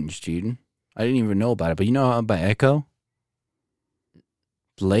range, dude. I didn't even know about it, but you know by Echo?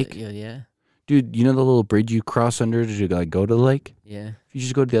 Lake? Yeah. Dude, you know the little bridge you cross under to like go to the lake? Yeah. If you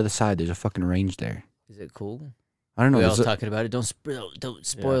just go to the other side, there's a fucking range there. Is it cool? I don't know. We're all There's a, talking about it. Don't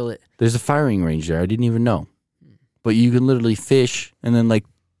spoil it. there's a firing range there. I didn't even know. But you can literally fish and then like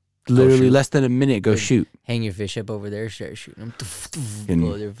literally shoot. less than a minute go Good. shoot. Hang your fish up over there, start shooting them. And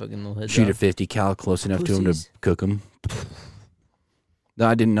Blow their fucking little heads Shoot a off. 50 cal close enough to them to Pussies. cook them. No,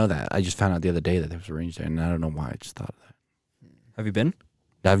 I didn't know that. I just found out the other day that there was a range there, and I don't know why. I just thought of that. Have you been?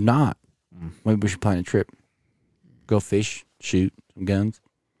 I've not. Maybe we should plan a trip. Go fish, shoot some guns.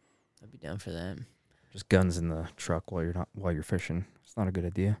 I'd be down for that. Just guns in the truck while you're fishing. It's not a good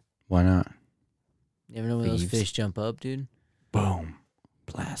idea. Why not? You ever know when those Thieves. fish jump up, dude? Boom.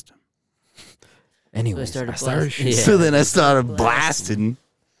 Blast them. Anyway, started shooting. Yeah. So then I started Blasting. blasting.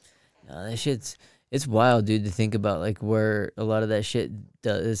 No, that it's wild, dude, to think about like where a lot of that shit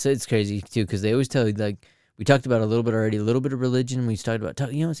does. It's crazy too, because they always tell you, like, we talked about a little bit already, a little bit of religion. We talked about,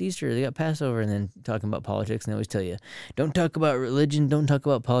 it's Easter, they got Passover, and then talking about politics. And they always tell you, don't talk about religion, don't talk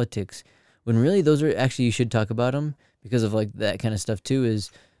about politics. When really those are actually, you should talk about them because of like that kind of stuff too.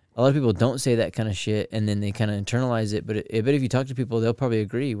 Is a lot of people don't say that kind of shit, and then they kind of internalize it. But if you talk to people, they'll probably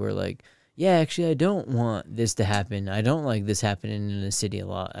agree. We're like, yeah, actually, I don't want this to happen. I don't like this happening in the city a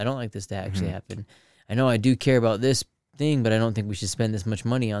lot. I don't like this to actually happen. I know I do care about this thing, but I don't think we should spend this much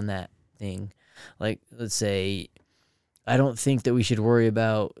money on that thing. Like, let's say, I don't think that we should worry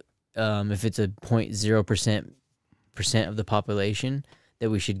about if it's a 0.0% of the population, that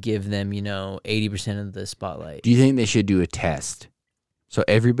we should give them, 80% of the spotlight. Do you think they should do a test? So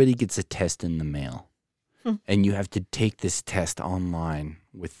everybody gets a test in the mail. And you have to take this test online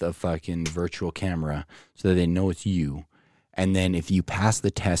with the fucking virtual camera so that they know it's you. And then if you pass the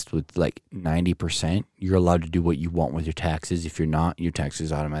test with like 90%, you're allowed to do what you want with your taxes. If you're not, your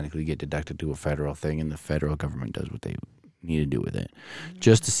taxes automatically get deducted to a federal thing, and the federal government does what they need to do with it,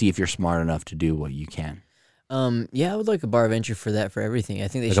 just to see if you're smart enough to do what you can. Yeah, I would like a bar of entry for that for everything. I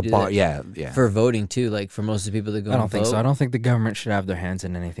think they Like should a do bar, that yeah. for voting too. Like for most of the people that go, I don't and think vote. so. I don't think the government should have their hands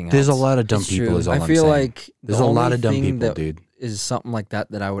in anything else. There's a lot of dumb It's people. true. Is all I I'm feel saying. like There's the a lot only of dumb thing people, that dude. is something like that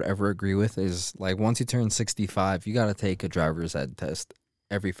I would ever agree with is like once you turn 65, you got to take a driver's ed test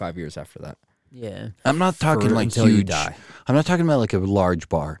every 5 years after that. Yeah, I'm not talking For- like until huge. you die. I'm not talking about like a large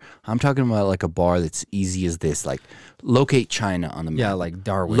bar. I'm talking about like a bar that's easy as this. Like locate China on the map. Yeah, like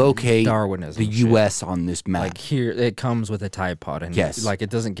Locate Darwinism. the shit. U.S. on this map. Like here, it comes with a Tide Pod, and Yes. like it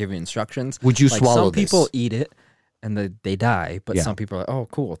doesn't give you instructions. Would you Like, swallow some people this? eat it and they die, but Yeah. some people are like, "Oh,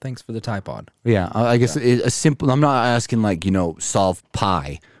 cool, thanks for the Tide Pod." Yeah, I guess a simple. I'm not asking like solve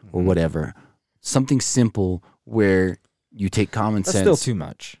pie or whatever. Something simple where you take common That's sense. still too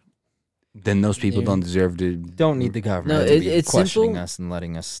much. Then those people Yeah. don't deserve to. Don't need the government No, to be it's questioning simple. us and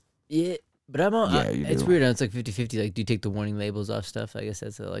letting us. yeah. But I'm all, Yeah, you it's do. weird. It's like 50-50. Like, do you take the warning labels off stuff? I guess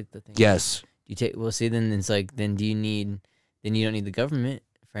that's like the thing. Yes. You take. Well, see, then it's like, then do you need? Then you don't need the government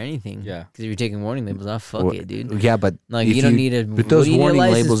for anything. Yeah. Because if you're taking warning labels off, fuck Well, it, dude. Yeah, but Like if you don't need a. But those what do you need a warning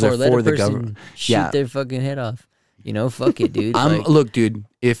license labels for? are Let for a the person government. Shoot Yeah. their fucking head off. Fuck it, dude. I'm Like, look, dude.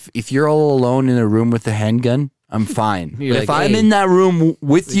 If you're all alone in a room with a handgun, I'm fine. You're If like, I'm hey, in that room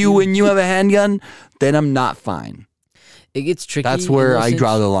with you and you have a handgun, then I'm not fine. it gets tricky. That's in where those I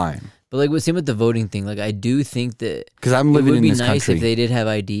draw sense. the line. But like, same with the voting thing. Like, I do think that Because I'm it living would in be this nice country. if they did have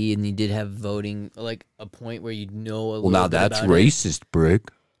ID and you did have voting, like a point where you know a little Well, now bit that's about it. racist,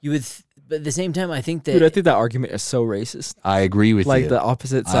 Brick. You would, but at the same time, I think that Dude, I think that argument is so racist. I agree with Like you. the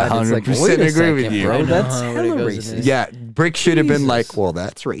opposite I side. It's like, 100% wait a agree with second, you. bro. I know That's how it hella goes in racist. this. Yeah, Brick should have been Jesus. like, well,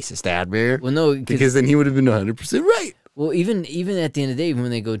 that's racist, Admir. well, no, Because then he would have been 100% right. well, even at the end of the day, when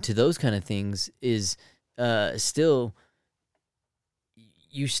they go to those kind of things, is still.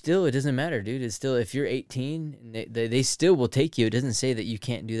 You still, it doesn't matter, dude. It's still, if you're 18, and they still will take you. It doesn't say that you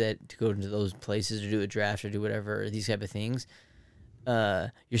can't do that to go into those places or do a draft or do whatever, or these type of things.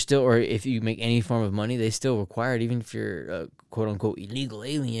 You're still, or if you make any form of money, they still require it. Even if you're a quote unquote illegal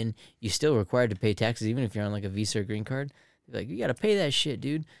alien, you still required to pay taxes. Even if you're on like a visa or green card, they're like, you got to pay that shit,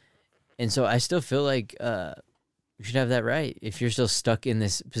 dude. And so I still feel like you should have that right if you're still stuck in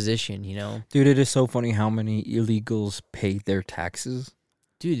this position, Dude, it is so funny how many illegals pay their taxes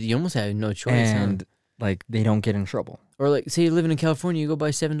Dude, you almost have no choice, and like they don't get in trouble. Or like, say you're living in California, you go buy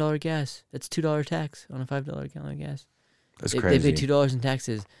 $7 gas. That's $2 tax on a $5 gallon of gas. That's They crazy. pay $2 in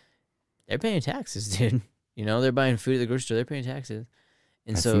taxes. They're paying taxes, dude. They're buying food at the grocery store. They're paying taxes,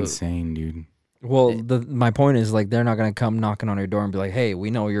 and That's so insane, dude. Well, my point is like they're not gonna come knocking on your door and be like, "Hey,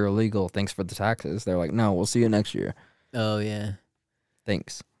 we know you're illegal. Thanks for the taxes." They're like, "No, we'll see you next year. Oh yeah.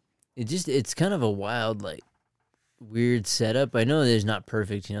 Thanks." It's kind of a wild, like, weird setup. I know there's not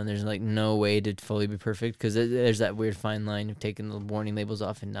perfect, there's like no way to fully be perfect because there's that weird fine line of taking the warning labels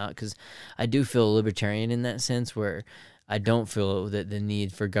off and not, because I do feel a libertarian in that sense where I don't feel that the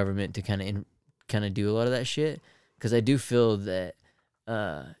need for government to kind of do a lot of that shit, because I do feel that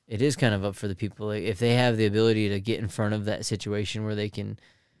it is kind of up for the people. Like, if they have the ability to get in front of that situation where they can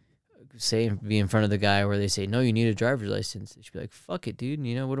be in front of the guy where they say, no, you need a driver's license. They should be like, fuck it, dude.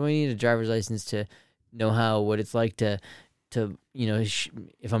 What do I need a driver's license to know what it's like to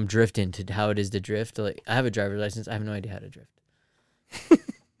if I'm drifting, to how it is to drift. Like, I have a driver's license. I have no idea how to drift.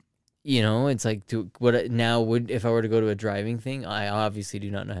 It's like, if I were to go to a driving thing, I obviously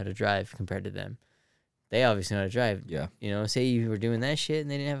do not know how to drive compared to them. They obviously know how to drive. Yeah. Say you were doing that shit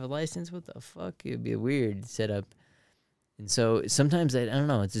and they didn't have a license. What the fuck? It would be a weird setup. And so sometimes I don't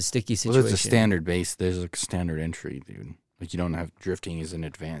know. It's a sticky situation. Well, there's a standard base. There's like a standard entry, dude. Like, you don't have drifting is an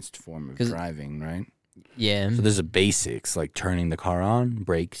advanced form of driving, right? Yeah. So there's a basics like turning the car on,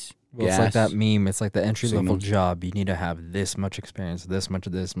 brakes. Well, gas. it's like that meme. It's like the entry level Signals. job. You need to have this much experience, this much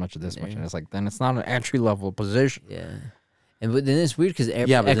of this, much of this, much. And it's like, then it's not an entry level position. Yeah. But then it's weird because But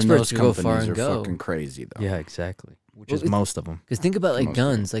then experts those go far companies and are go. fucking crazy though. Yeah, exactly. Which Well, is most of them. Because think about like Most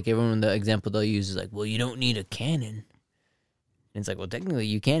guns. Like, everyone, the example they'll use is like, well, you don't need a cannon. And it's like, well, technically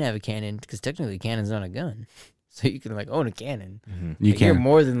you can have a cannon because technically a cannon's not a gun. So you can like own a cannon. Mm-hmm. You Like, can. you're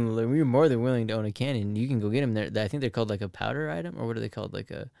more than willing to own a cannon. You can go get them there. I think they're called like a powder item, or what are they called?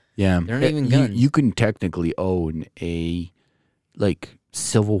 Like a Yeah. They're not even guns. You can technically own a like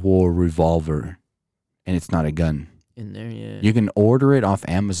Civil War revolver, and it's not a gun. in there. Yeah. You can order it off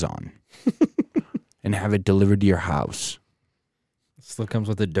Amazon and have it delivered to your house, Still comes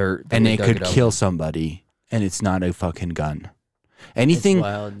with the dirt. and they it dug could out. kill somebody, and it's not a fucking gun. It's Anything.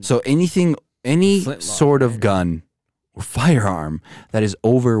 wild. So any Flintlock, sort of right? gun or firearm that is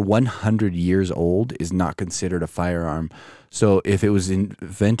over 100 years old is not considered a firearm. So if it was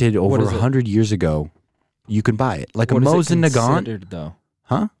invented over is it? 100 years ago, you can buy it. Like What a is it Mosin Nagant. considered, though?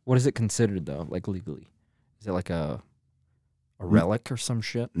 Huh? What is it considered though? Like legally, is it like a relic or some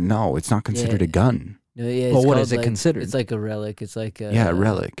shit? No, it's not considered Yeah. a gun. No, yeah, Well, it's what called, is it like, considered? It's like a relic. It's like a Yeah, a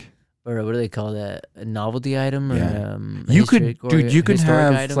relic. Or what do they call that? A novelty item, or Yeah. a You could- historic- or dude, you can historic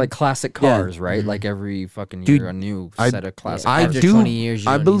have, item? It's like classic Yeah. cars, right? Mhm. Like every fucking Dude, year, a new I- set of classic I cars. After do- 20 years, you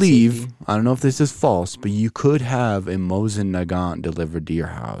I don't need believe, safety. I don't know if this is false, but you could have a Mosin Nagant delivered to your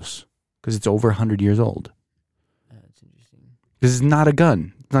house because it's over 100 years old. That's interesting. This is not a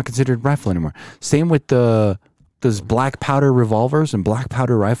gun. It's not considered a rifle anymore. Same with those black powder revolvers and black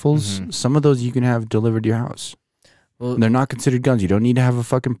powder rifles. Mhm. Some of those you can have delivered to your house. Well, They're not considered guns. You don't need to have a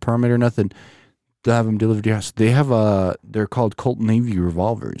fucking permit or nothing to have them delivered to your house. They have they're called Colt Navy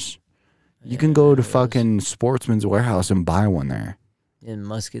revolvers. You can go to fucking Sportsman's Warehouse and buy one there. and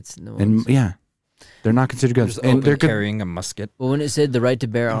muskets and the And ones. yeah, they're not considered guns. Just And open they're good. carrying a musket. Well, when it said the right to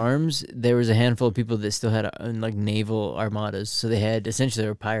bear arms, there was a handful of people that still had like naval armadas. So they had, essentially, they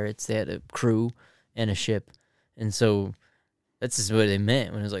were pirates. They had a crew and a ship, and so that's just what they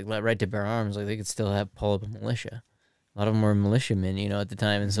meant when it was like right to bear arms. Like, they could still pull up a militia. A lot of them were militiamen, at the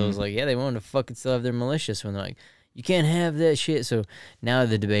time, and so it was like, yeah, they wanted to fucking still have their militia. So when they're like, you can't have that shit. So now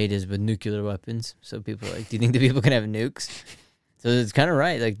the debate is with nuclear weapons. So people are like, do you think that people can have nukes? So it's kind of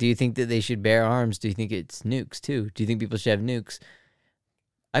right. Like, do you think that they should bear arms? Do you think it's nukes too? Do you think people should have nukes?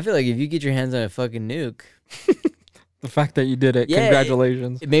 I feel like if you get your hands on a fucking nuke, The fact that you did it, Yeah,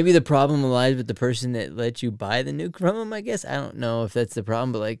 congratulations. maybe the problem lies with the person that let you buy the nuke from them, I guess. I don't know if that's the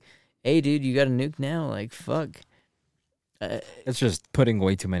problem, but like, hey, dude, you got a nuke now? Like, fuck. It's just putting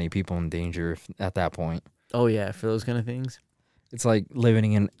way too many people in danger at that point. Oh, yeah, for those kind of things. It's like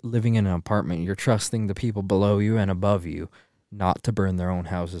living in an apartment. You're trusting the people below you and above you not to burn their own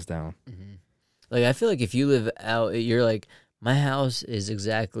houses down. Mm-hmm. Like, I feel like if you live out, you're like, my house is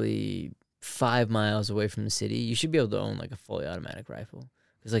exactly 5 miles away from the city. You should be able to own like a fully automatic rifle.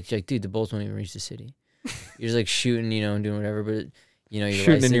 It's like, dude, the bullets won't even reach the city. You're just like shooting, and doing whatever, but your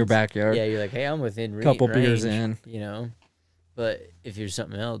Shooting in your license- backyard. Yeah, you're like, hey, I'm within range. Couple beers in. But if you're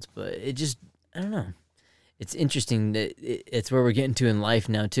something else, but it just, I don't know. It's interesting that it's where we're getting to in life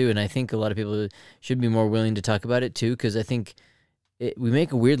now too, and I think a lot of people should be more willing to talk about it too, because I think we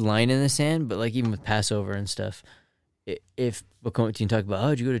make a weird line in the sand, but like even with Passover and stuff, if we'll come up to you and talk about, oh,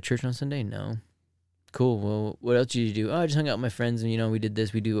 did you go to church on Sunday? No. Cool. Well, what else did you do? Oh, I just hung out with my friends, and we did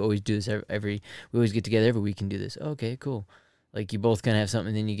this. We always do this we always get together every week and do this. Oh, okay, cool. Like, you both kind of have something,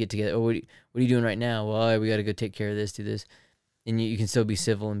 and then you get together. Oh, what are you doing right now? Well, we got to go take care of this, do this. and you can still be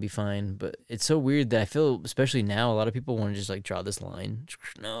civil and be fine. But it's so weird that I feel, especially now, a lot of people want to just like draw this line.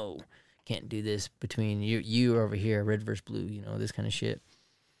 No, can't do this between you over here, red versus blue. You know, this kind of shit.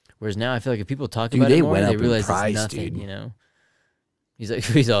 Whereas now I feel like if people talk about it more, they realize it's nothing. You know.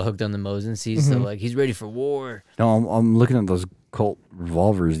 He's all hooked on the Mosin, so like he's ready for war. No, I'm looking at those Colt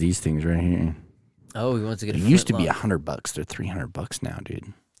revolvers. These things right here. Oh, he wants to get. It used to be $100. They're $300 now,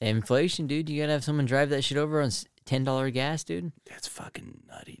 dude. Inflation, dude. You gotta have someone drive that shit over on $10 gas, dude. That's fucking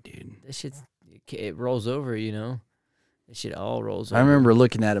nutty, dude. That shit's it rolls over, you know. That shit all rolls over. I remember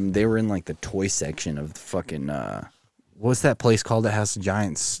looking at them. They were in like the toy section of the fucking what's that place called that has the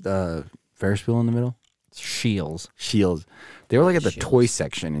giant Ferris wheel in the middle? Shields. They were like at the toy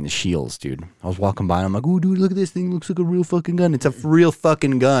section in the Shields, dude. I was walking by and I'm like, oh, dude, look at this thing. It looks like a real fucking gun. It's a real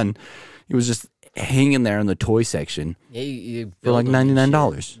fucking gun. It was just hanging there in the toy section. Yeah, you for like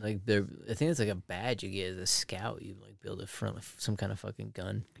 $99. Like I think it's like a badge you get as a scout. You like build a front like some kind of fucking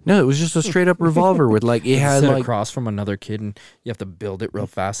gun. No, it was just a straight up revolver with like it had like across from another kid, and you have to build it real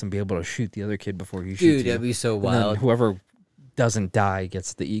fast and be able to shoot the other kid before you shoot. Dude, that'd be so And wild. then whoever doesn't die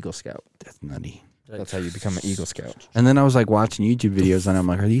gets the Eagle Scout. That's nutty. That's how you become an Eagle Scout. And then I was like watching YouTube videos and I'm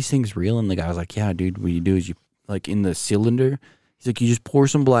like, are these things real? And the guy was like, yeah, dude, what you do is you like in the cylinder. He's like, you just pour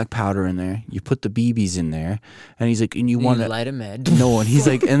some black powder in there. You put the BBs in there. And he's like, and you want to light a med. No, and he's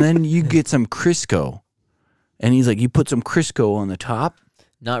like, and then you get some Crisco. And he's like, you put some Crisco on the top.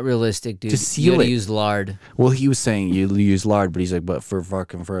 Not realistic, dude. To seal you gotta it. use lard. Well, he was saying you use lard, but he's like, but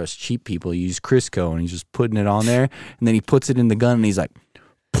for us cheap people, you use Crisco. And he's just putting it on there. And then he puts it in the gun and he's like,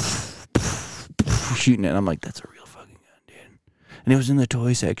 shooting it. And I'm like, that's a real fucking gun, dude. And it was in the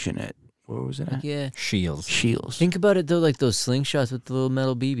toy section at, where was it at? Yeah. Shields. Think about it though, like those slingshots with the little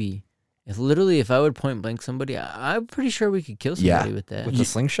metal BB. If I would point blank somebody, I'm pretty sure we could kill somebody with that. With the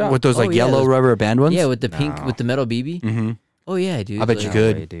slingshot? With those like yeah, yellow those- rubber band ones? Yeah, with the pink, with the metal BB. Mm-hmm. Oh yeah, dude. I bet you like,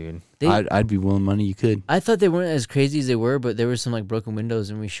 could. Way, dude. I'd be willing money you could. I thought they weren't as crazy as they were, but there were some like broken windows,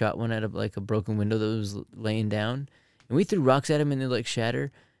 and we shot one at a broken window that was laying down, and we threw rocks at them, and they like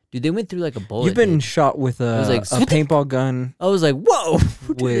shatter. Dude, they went through like a bullet. You've been dude. shot with a, was like, a paintball gun I was like, whoa!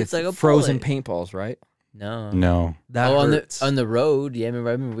 Dude, with it's like a frozen bullet. paintballs, right? No. No. That on hurts. the road. Yeah, I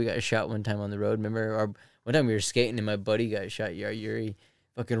remember we got shot one time on the road. Remember one time we were skating and my buddy got shot. Yuri,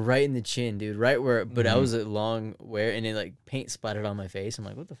 fucking right in the chin, dude. Right where, but I was a long wear and it like paint splattered on my face. I'm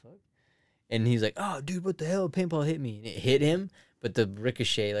like, what the fuck? And he's like, oh, dude, what the hell? Paintball hit me, and it hit him, but the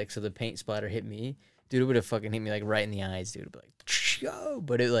ricochet, like, so the paint splatter hit me. Dude, it would have fucking hit me like right in the eyes, dude. It'd be like, yo,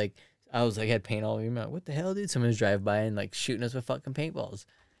 but it like. I was like, had paint all over me. What the hell, dude? Someone's driving by and like shooting us with fucking paintballs.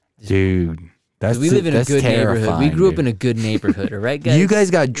 Dude. We live in a good neighborhood. We grew up in a good neighborhood, all right, guys? You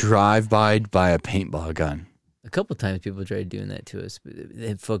guys got drive-by'd by a paintball gun. A couple times people tried doing that to us, but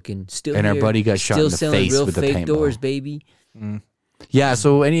they fucking still. And our here, buddy got shot still in the selling face real with a fake paintball. doors, baby. Yeah,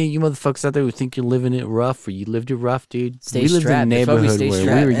 so any of you motherfuckers out there who think you're living it rough or you lived it rough, dude, Stay we lived strapped. in a That's why we neighborhood stay where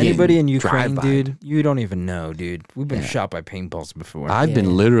strapped. we were Anybody getting in Ukraine, drive-by. dude, you don't even know, dude. We've been shot by paintballs before. I've Yeah.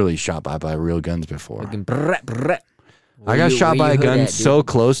 been literally shot by real guns before. Fucking brrrt, brrrt. I got shot by a gun dude? so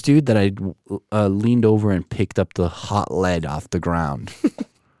close, dude, that I leaned over and picked up the hot lead off the ground.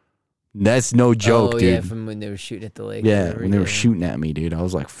 That's no joke, oh, dude. yeah, from when they were shooting at the lake. Yeah, or whatever, when they were yeah. shooting at me, dude, I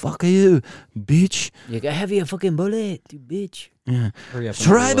was like, "Fuck you, bitch!" You're like, I have you a fucking bullet, you bitch. Yeah. Hurry up and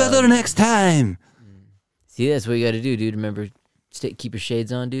Try blow better up. next time. See, that's what you got to do, dude. Remember, keep your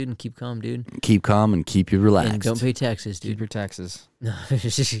shades on, dude, and keep calm, dude. Keep calm and keep you relaxed. And don't pay taxes, Keep dude. your taxes. No,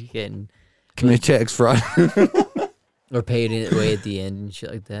 just getting Commit tax fraud. or pay it away at the end and shit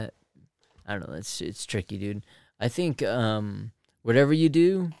like that. I don't know. It's tricky, dude. I think whatever you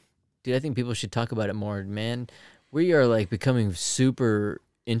do, dude, I think people should talk about it more, man. We are like becoming super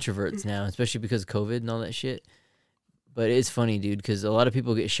introverts now, especially because of COVID and all that shit. But it's funny, dude, because a lot of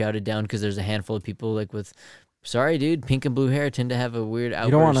people get shouted down because there's a handful of people like with, sorry, dude, pink and blue hair tend to have a weird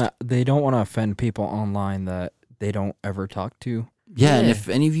outburst. They don't want to offend people online that they don't ever talk to. Yeah, and Yeah. if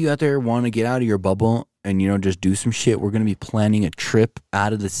any of you out there want to get out of your bubble and, just do some shit, we're going to be planning a trip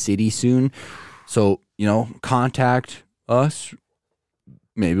out of the city soon. So, contact us.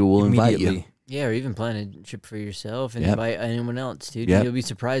 Maybe we'll invite you. Immediately. Yeah, or even plan a trip for yourself and Yep. invite anyone else, dude. Yep. You'll be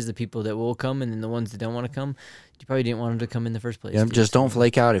surprised the people that will come, and then the ones that don't want to come, you probably didn't want them to come in the first place. Yeah, dude. just don't So,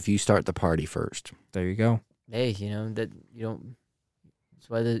 flake out if you start the party first. There you go. Hey, that you don't. That's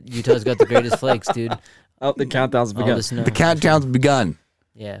why the Utah's got the greatest flakes, dude. Oh, the countdown's All the snow. The countdown's begun.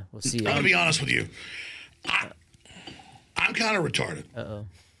 Yeah, we'll see. I'm gonna be honest with you. I'm kind of retarded. Uh oh.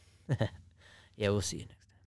 Yeah, we'll see you.